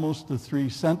the animals to 3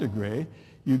 centigrade,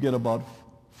 you get about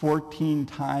 14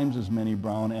 times as many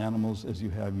brown animals as you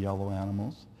have yellow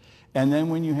animals. And then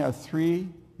when you have 3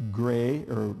 gray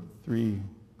or 3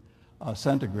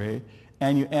 centigrade,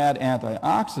 and you add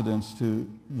antioxidants to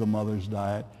the mother's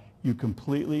diet, you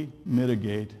completely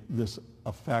mitigate this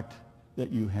effect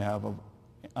that you have of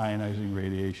ionizing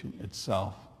radiation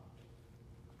itself.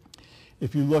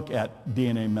 If you look at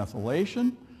DNA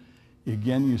methylation,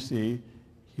 again you see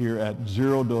here at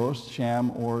 0 dose, sham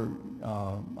or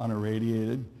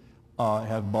unirradiated,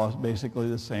 have basically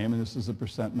the same, and this is the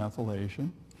percent methylation.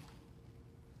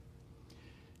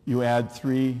 You add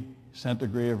 3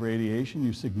 centigrade of radiation,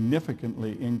 you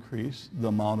significantly increase the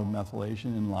amount of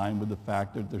methylation in line with the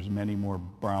fact that there's many more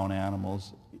brown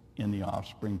animals in the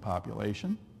offspring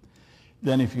population.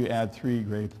 Then if you add 3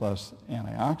 gray plus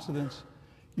antioxidants,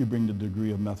 you bring the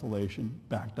degree of methylation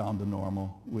back down to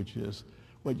normal, which is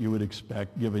what you would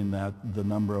expect given that the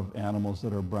number of animals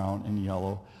that are brown and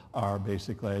yellow are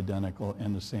basically identical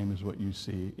and the same as what you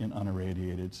see in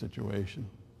unirradiated situation.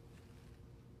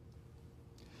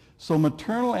 So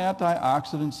maternal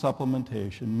antioxidant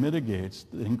supplementation mitigates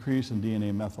the increase in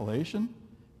DNA methylation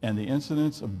and the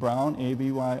incidence of brown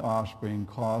ABY offspring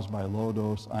caused by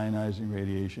low-dose ionizing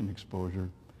radiation exposure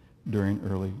during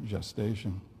early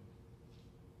gestation.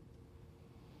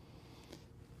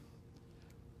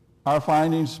 Our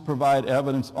findings provide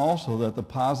evidence also that the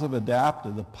positive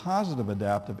adaptive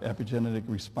epigenetic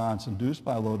response induced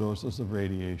by low doses of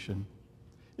radiation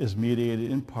is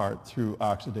mediated in part through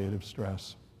oxidative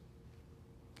stress.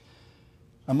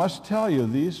 I must tell you,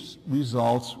 these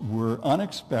results were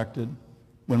unexpected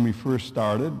when we first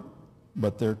started,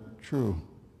 but they're true.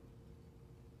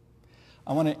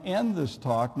 I want to end this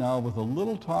talk now with a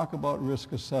little talk about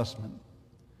risk assessment.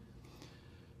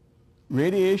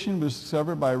 Radiation was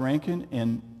discovered by Rankin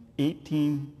in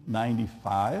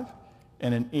 1895,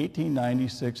 and in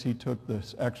 1896 he took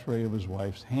this X-ray of his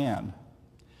wife's hand.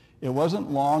 It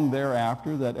wasn't long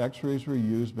thereafter that X-rays were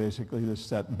used basically to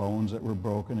set bones that were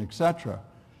broken, etc.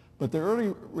 But the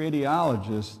early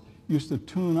radiologists used to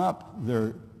tune up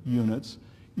their units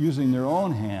using their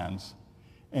own hands.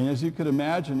 And as you could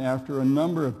imagine, after a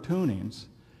number of tunings,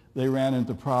 they ran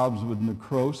into problems with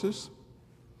necrosis,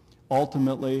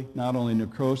 ultimately not only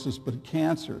necrosis but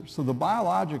cancer. So the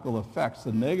biological effects,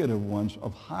 the negative ones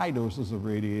of high doses of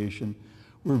radiation,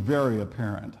 were very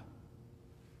apparent.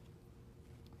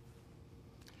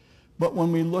 But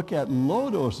when we look at low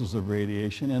doses of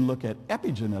radiation and look at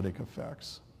epigenetic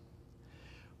effects,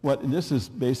 this is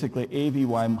basically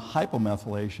AVY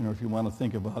hypomethylation, or if you want to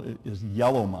think about it, is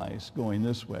yellow mice going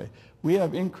this way. We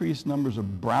have increased numbers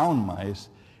of brown mice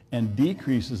and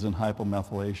decreases in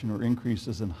hypomethylation or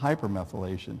increases in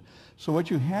hypermethylation. So what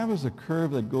you have is a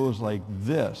curve that goes like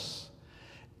this.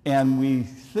 And we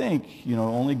think,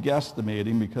 only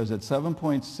guesstimating, because at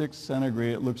 7.6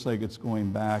 centigrade it looks like it's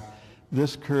going back.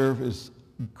 This curve is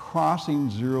crossing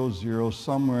 0, 0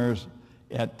 somewhere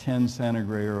at 10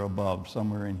 centigrade or above,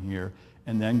 somewhere in here,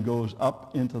 and then goes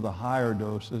up into the higher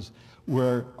doses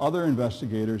where other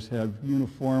investigators have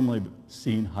uniformly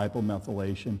seen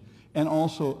hypomethylation and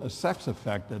also a sex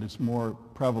effect that it's more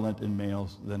prevalent in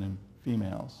males than in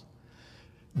females.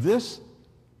 This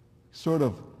sort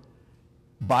of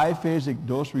biphasic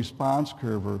dose-response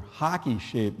curve, or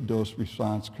hockey-shaped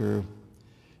dose-response curve,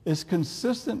 is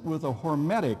consistent with a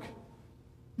hormetic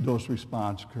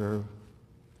dose-response curve,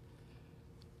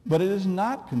 but it is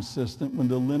not consistent with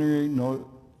the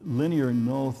linear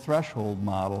no threshold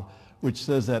model, which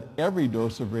says that every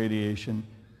dose of radiation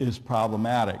is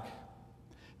problematic.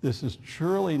 This is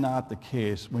surely not the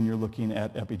case when you're looking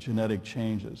at epigenetic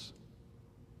changes.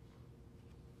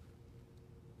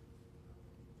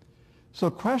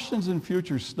 So questions in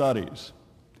future studies.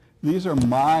 These are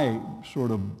my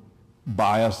sort of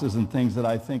biases and things that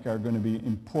I think are going to be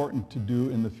important to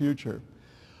do in the future.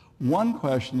 One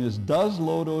question is, does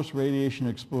low-dose radiation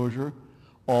exposure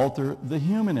alter the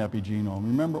human epigenome?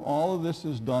 Remember, all of this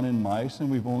is done in mice,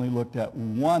 and we've only looked at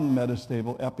one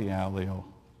metastable epiallele.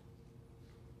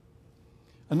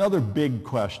 Another big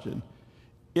question,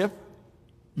 if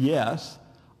yes,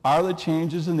 are the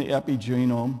changes in the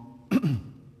epigenome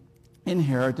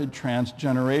inherited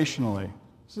transgenerationally?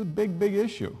 This is a big, big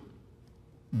issue.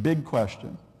 Big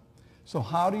question. So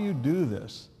how do you do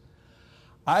this?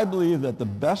 I believe that the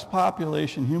best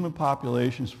human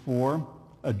populations for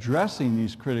addressing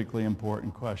these critically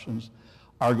important questions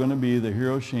are going to be the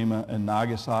Hiroshima and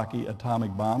Nagasaki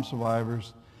atomic bomb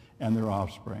survivors and their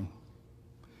offspring.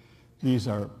 These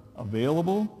are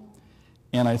available,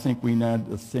 and I think we need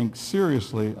to think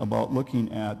seriously about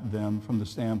looking at them from the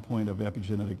standpoint of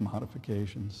epigenetic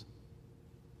modifications.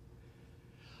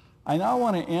 I now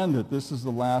want to end it, this is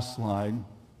the last slide,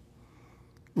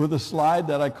 with a slide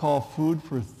that I call food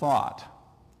for thought,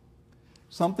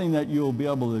 something that you'll be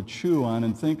able to chew on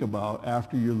and think about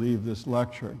after you leave this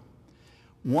lecture.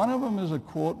 One of them is a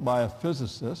quote by a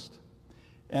physicist,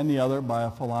 and the other by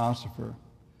a philosopher.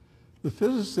 The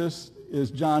physicist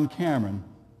is John Cameron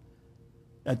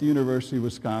at the University of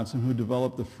Wisconsin, who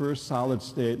developed the first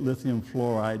solid-state lithium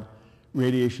fluoride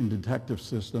radiation detective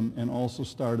system and also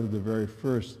started the very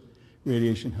first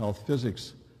radiation health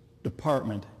physics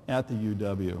department at the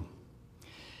UW.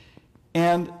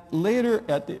 And later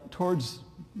towards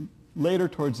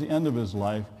the end of his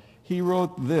life, he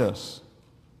wrote this: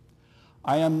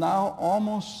 "I am now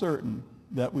almost certain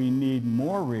that we need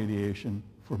more radiation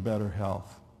for better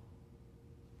health.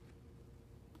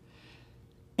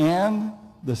 And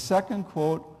the second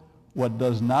quote, what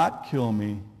does not kill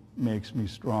me makes me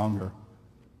stronger.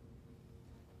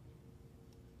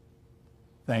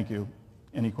 Thank you.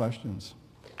 Any questions?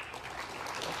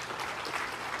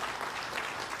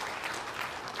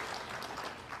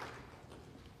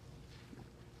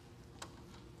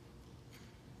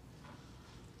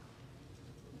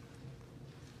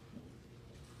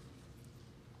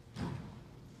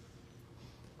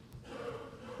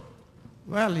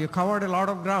 Well, you covered a lot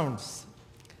of grounds.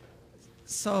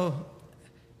 So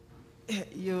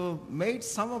you made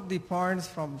some of the points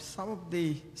from some of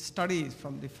the studies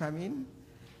from the famine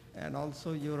and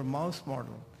also your mouse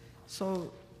model.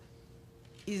 So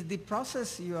is the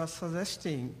process you are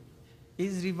suggesting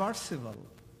is reversible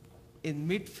in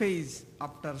mid-phase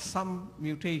after some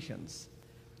mutations,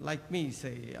 like me,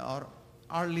 say, or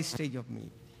early stage of me?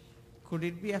 Could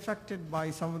it be affected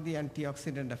by some of the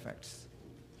antioxidant effects?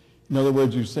 In other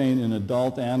words, you're saying an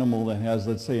adult animal that has,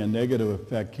 let's say, a negative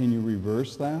effect, can you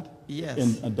reverse that? Yes.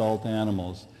 In adult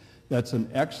animals? That's an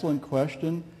excellent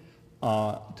question.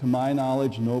 To my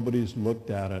knowledge, nobody's looked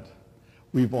at it.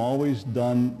 We've always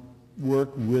done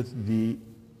work with the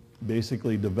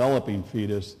basically developing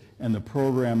fetus and the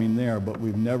programming there, but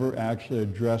we've never actually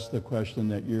addressed the question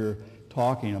that you're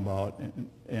talking about.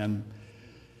 And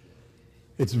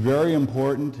it's very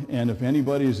important, and if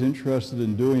anybody is interested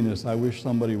in doing this, I wish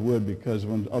somebody would, because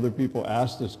when other people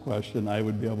ask this question, I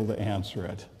would be able to answer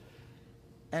it.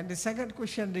 And the second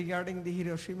question regarding the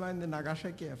Hiroshima and the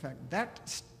Nagasaki effect,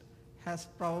 that has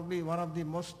probably one of the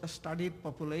most studied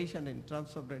population in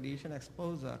terms of radiation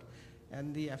exposure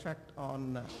and the effect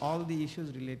on all the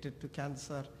issues related to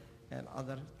cancer and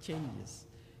other changes.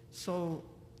 So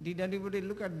did anybody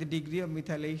look at the degree of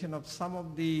methylation of some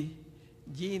of the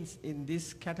genes in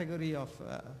this category of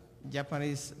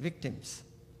Japanese victims?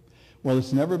 Well,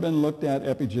 it's never been looked at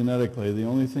epigenetically. The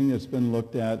only thing that's been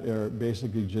looked at are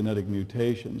basically genetic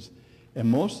mutations. And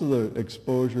most of the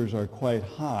exposures are quite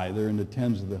high. They're in the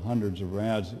tens of the hundreds of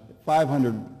rads.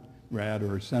 500 rad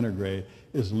or centigrade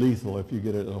is lethal if you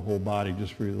get it in the whole body,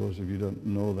 just for those of you who don't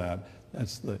know that.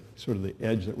 That's the sort of the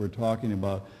edge that we're talking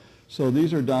about. So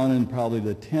these are down in probably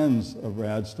the tens of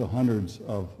rads to hundreds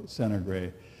of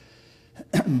centigrade.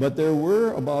 But there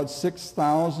were about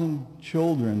 6,000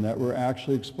 children that were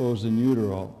actually exposed in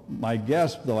utero. My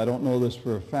guess, though I don't know this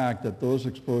for a fact, that those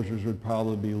exposures would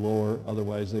probably be lower,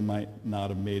 otherwise they might not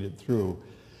have made it through.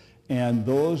 And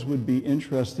those would be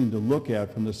interesting to look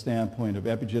at from the standpoint of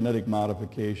epigenetic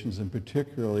modifications, and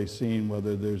particularly seeing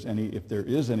whether there's any, if there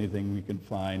is anything we can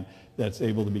find that's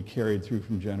able to be carried through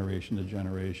from generation to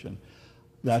generation.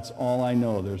 That's all I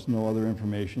know. There's no other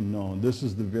information known. This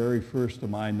is the very first, to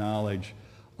my knowledge,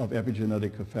 of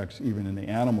epigenetic effects, even in the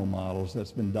animal models,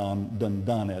 that's been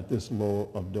done at this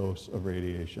low of dose of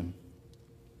radiation.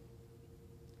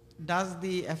 Does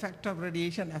the effect of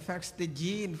radiation affects the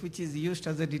gene which is used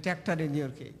as a detector in your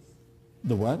case?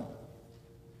 The what?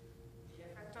 The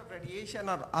effect of radiation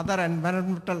or other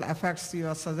environmental effects you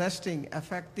are suggesting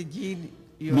affect the gene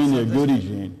you are suggesting? You mean the Agouti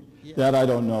gene? Yeah. That I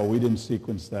don't know. We didn't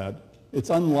sequence that. It's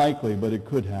unlikely, but it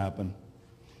could happen.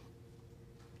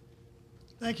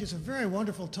 Thank you. It's a very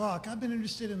wonderful talk. I've been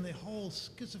interested in the whole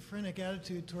schizophrenic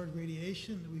attitude toward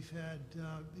radiation that we've had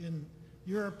in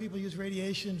Europe. People use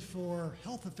radiation for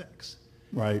health effects.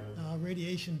 Right.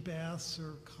 Radiation baths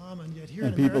are common, yet here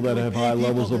And in people America, that have we pay high people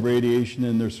levels of that- radiation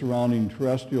in their surrounding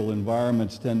terrestrial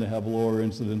environments tend to have lower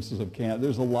incidences of cancer.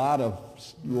 There's a lot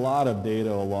of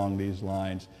data along these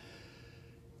lines.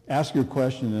 Ask your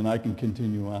question and I can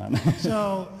continue on.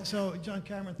 So John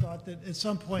Cameron thought that at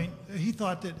some point, he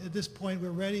thought that at this point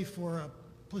we're ready for a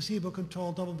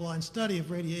placebo-controlled double-blind study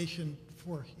of radiation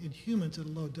in humans at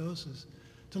low doses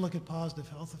to look at positive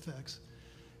health effects.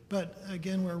 But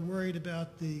again, we're worried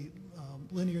about the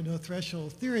linear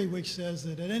no-threshold theory, which says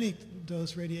that at any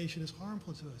dose, radiation is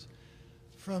harmful to us.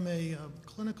 From a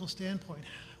clinical standpoint,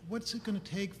 what's it going to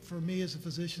take for me as a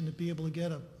physician to be able to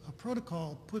get a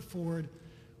protocol put forward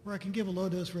where I can give a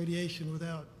low-dose radiation look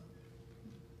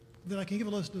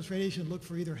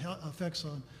for either effects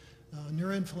on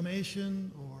neuroinflammation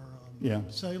or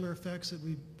cellular effects that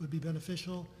would be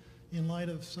beneficial in light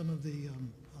of some of the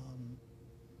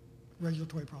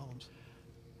regulatory problems?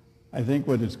 I think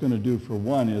what it's going to do, for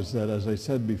one, is that, as I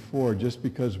said before, just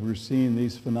because we're seeing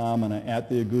these phenomena at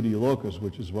the Agouti locus,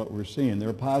 which is what we're seeing, there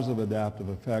are positive adaptive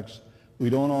effects. We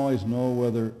don't always know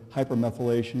whether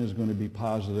hypermethylation is going to be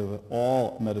positive at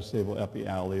all metastable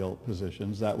epiallele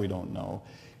positions. That we don't know.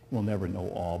 We'll never know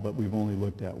all, but we've only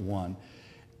looked at one.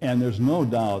 And there's no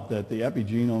doubt that the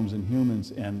epigenomes in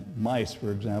humans and mice,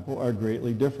 for example, are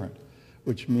greatly different,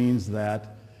 which means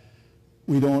that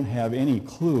we don't have any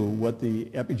clue what the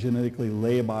epigenetically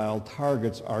labile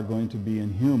targets are going to be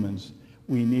in humans.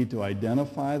 We need to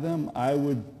identify them. I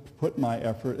would put my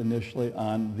effort initially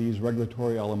on these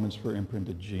regulatory elements for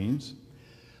imprinted genes.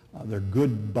 They're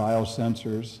good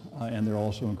biosensors, and they're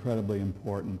also incredibly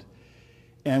important.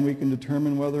 And we can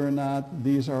determine whether or not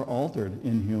these are altered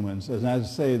in humans. As I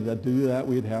say, that to do that,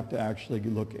 we'd have to actually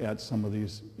look at some of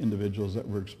these individuals that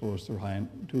were exposed to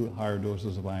higher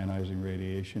doses of ionizing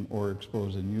radiation or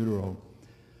exposed in utero.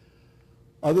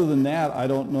 Other than that, I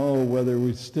don't know whether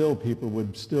people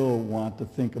would still want to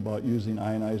think about using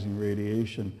ionizing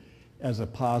radiation as a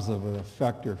positive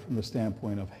effector from the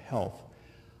standpoint of health.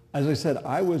 As I said,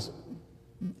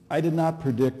 I did not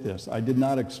predict this. I did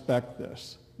not expect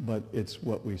this. But it's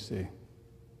what we see.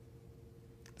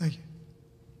 Thank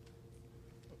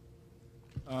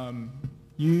you.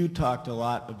 You talked a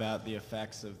lot about the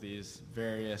effects of these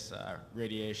various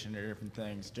radiation or different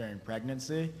things during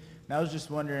pregnancy. And I was just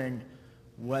wondering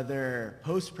whether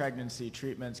post-pregnancy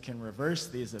treatments can reverse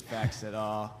these effects at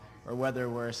all, or whether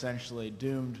we're essentially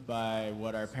doomed by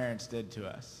what our parents did to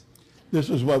us. This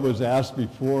is what was asked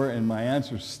before, and my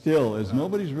answer still is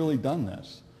nobody's really done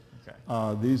this.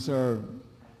 Okay. These are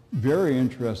very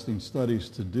interesting studies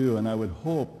to do, and I would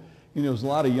hope, there's a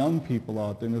lot of young people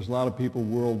out there, and there's a lot of people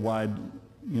worldwide,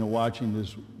 watching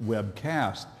this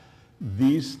webcast.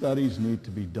 These studies need to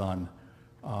be done.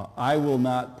 I will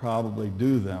not probably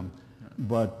do them,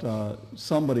 but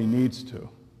somebody needs to.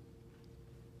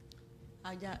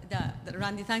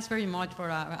 Randy, thanks very much for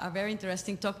a very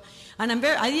interesting talk. And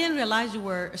I didn't realize you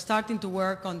were starting to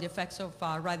work on the effects of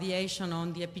radiation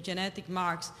on the epigenetic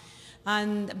marks.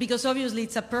 And because obviously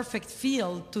it's a perfect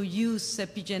field to use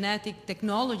epigenetic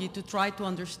technology to try to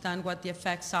understand what the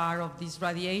effects are of this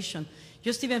radiation,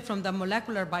 just even from the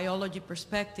molecular biology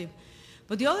perspective.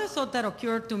 But the other thought that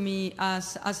occurred to me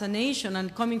as a nation,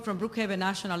 and coming from Brookhaven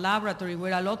National Laboratory,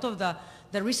 where a lot of the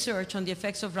research on the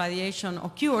effects of radiation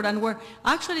occurred, and where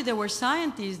actually there were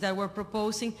scientists that were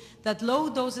proposing that low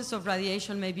doses of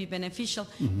radiation may be beneficial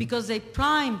because they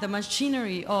prime the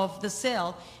machinery of the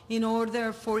cell in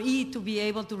order for it to be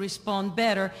able to respond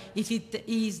better if it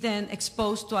is then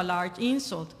exposed to a large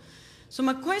insult. So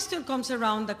my question comes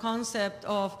around the concept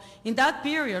of, in that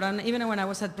period, and even when I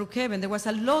was at Brookhaven, there was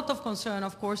a lot of concern,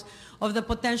 of course, of the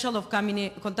potential of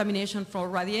contamination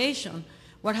from radiation.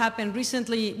 What happened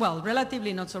recently, well,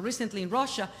 relatively not so recently in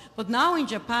Russia, but now in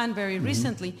Japan very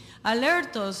recently,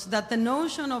 alert us that the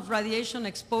notion of radiation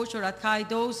exposure at high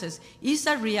doses is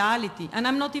a reality. And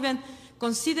I'm not even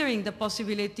considering the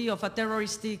possibility of a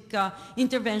terroristic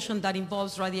intervention that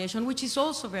involves radiation, which is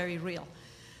also very real.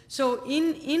 So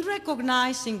in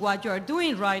recognizing what you are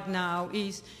doing right now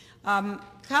is,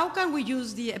 how can we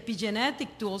use the epigenetic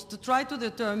tools to try to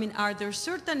determine, are there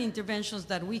certain interventions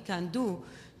that we can do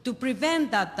to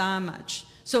prevent that damage?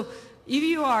 So if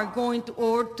you are going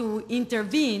to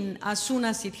intervene as soon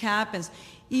as it happens,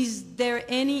 is there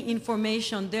any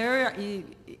information there?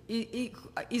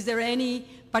 Is there any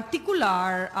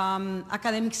particular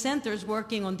academic centers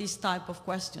working on this type of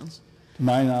questions? To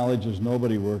my knowledge, there's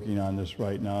nobody working on this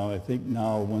right now. I think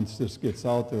now, once this gets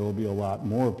out, there will be a lot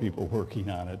more people working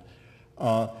on it.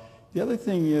 The other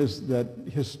thing is that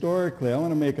historically, I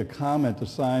want to make a comment to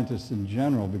scientists in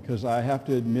general, because I have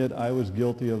to admit I was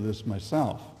guilty of this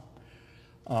myself.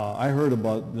 I heard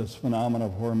about this phenomenon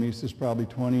of hormesis probably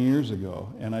 20 years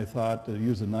ago, and I thought, to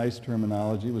use a nice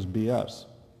terminology, it was BS.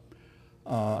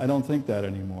 I don't think that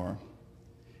anymore.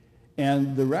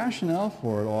 And the rationale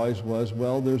for it always was,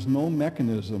 well, there's no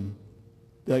mechanism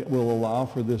that will allow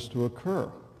for this to occur.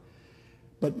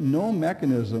 But no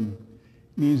mechanism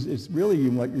means it's really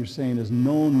what you're saying is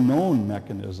no known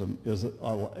mechanism is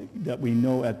that we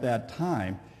know at that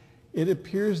time. It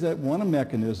appears that one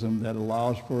mechanism that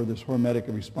allows for this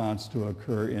hormetic response to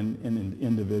occur in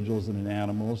individuals and in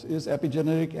animals is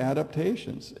epigenetic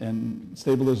adaptations and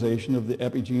stabilization of the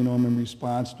epigenome in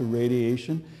response to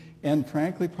radiation, and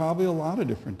frankly, probably a lot of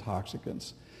different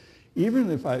toxicants.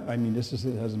 Even if I mean, this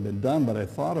hasn't been done, but I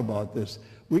thought about this,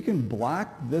 we can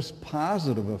block this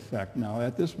positive effect now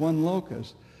at this one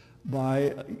locus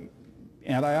by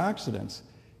antioxidants.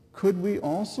 Could we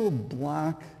also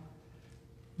block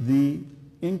the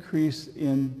increase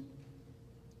in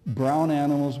brown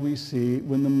animals we see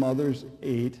when the mothers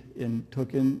ate and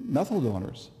took in methyl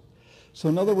donors? So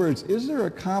in other words, is there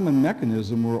a common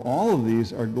mechanism where all of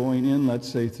these are going in, let's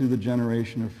say, through the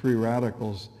generation of free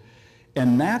radicals,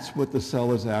 and that's what the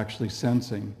cell is actually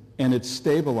sensing, and it's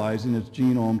stabilizing its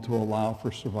genome to allow for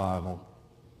survival?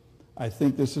 I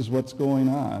think this is what's going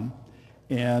on.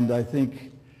 And I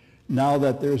think now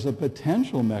that there's a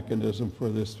potential mechanism for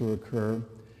this to occur,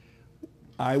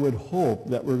 I would hope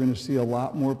that we're going to see a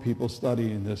lot more people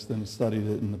studying this than studied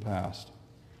it in the past.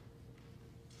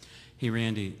 Hey,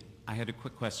 Randy, I had a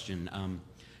quick question.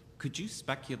 Could you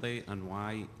speculate on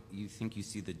why you think you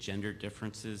see the gender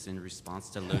differences in response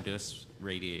to low-dose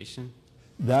radiation?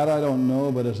 That I don't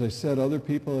know, but as I said, other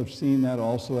people have seen that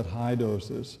also at high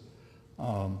doses.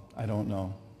 I don't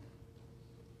know.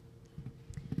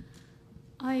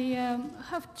 I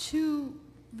have two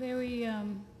very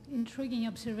intriguing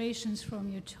observations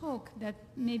from your talk that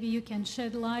maybe you can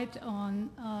shed light on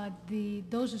the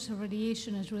doses of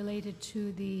radiation as related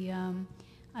to the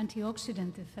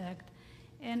antioxidant effect.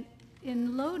 And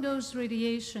in low-dose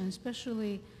radiation,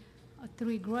 especially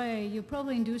 3 gray, you're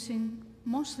probably inducing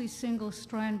mostly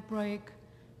single-strand break,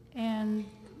 and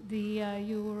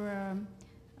your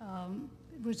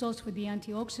results with the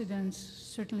antioxidants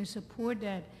certainly support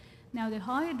that. Now, the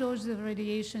higher doses of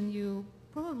radiation, you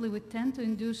probably would tend to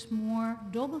induce more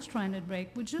double-stranded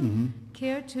break. Would you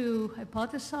care to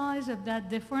hypothesize of that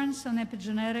difference on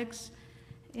epigenetics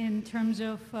in terms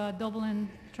of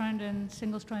double-strand and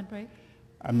single-strand break?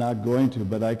 I'm not going to,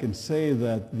 but I can say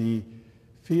that the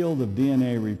field of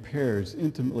DNA repair is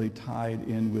intimately tied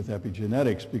in with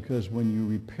epigenetics, because when you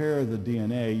repair the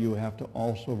DNA, you have to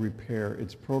also repair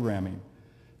its programming.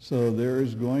 So there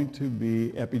is going to be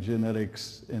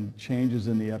epigenetics and changes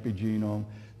in the epigenome.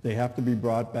 They have to be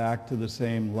brought back to the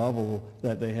same level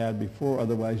that they had before,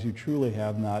 otherwise you truly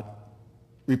have not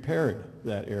repaired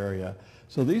that area.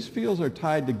 So these fields are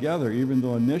tied together, even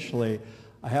though initially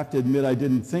I have to admit I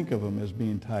didn't think of them as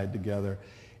being tied together.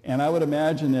 And I would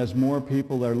imagine as more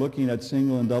people are looking at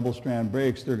single and double strand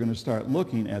breaks, they're going to start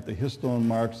looking at the histone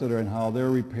marks that are and how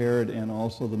they're repaired, and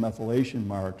also the methylation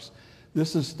marks.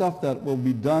 This is stuff that will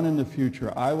be done in the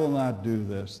future. I will not do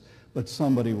this, but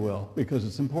somebody will, because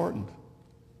it's important.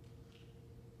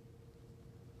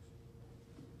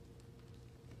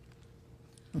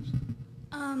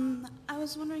 I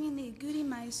was wondering, in the Agouti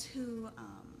mice who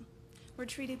were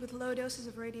treated with low doses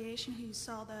of radiation, who you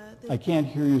saw the I can't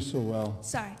hear you so well.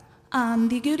 Sorry.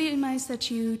 The Agouti mice that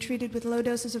you treated with low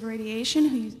doses of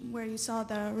radiation, where you saw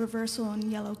the reversal in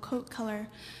yellow coat color,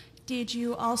 did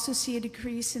you also see a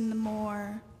decrease in the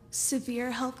more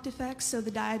severe health defects, so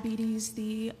the diabetes,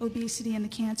 the obesity, and the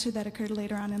cancer that occurred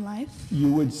later on in life?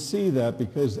 You would see that,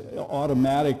 because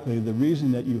automatically the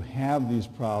reason that you have these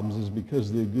problems is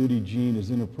because the Agouti gene is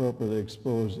inappropriately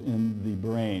exposed in the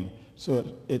brain. So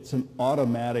it's an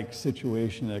automatic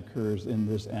situation that occurs in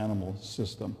this animal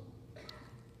system.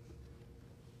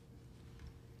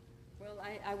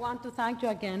 I want to thank you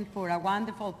again for a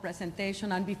wonderful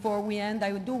presentation, and before we end,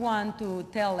 I do want to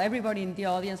tell everybody in the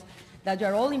audience that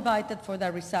you're all invited for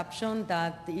the reception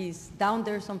that is down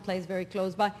there someplace very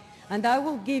close by, and I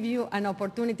will give you an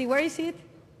opportunity. Where is it?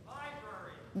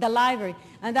 Library. The library.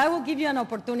 And I will give you an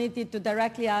opportunity to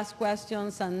directly ask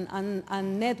questions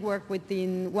and network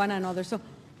within one another. So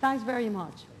thanks very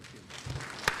much.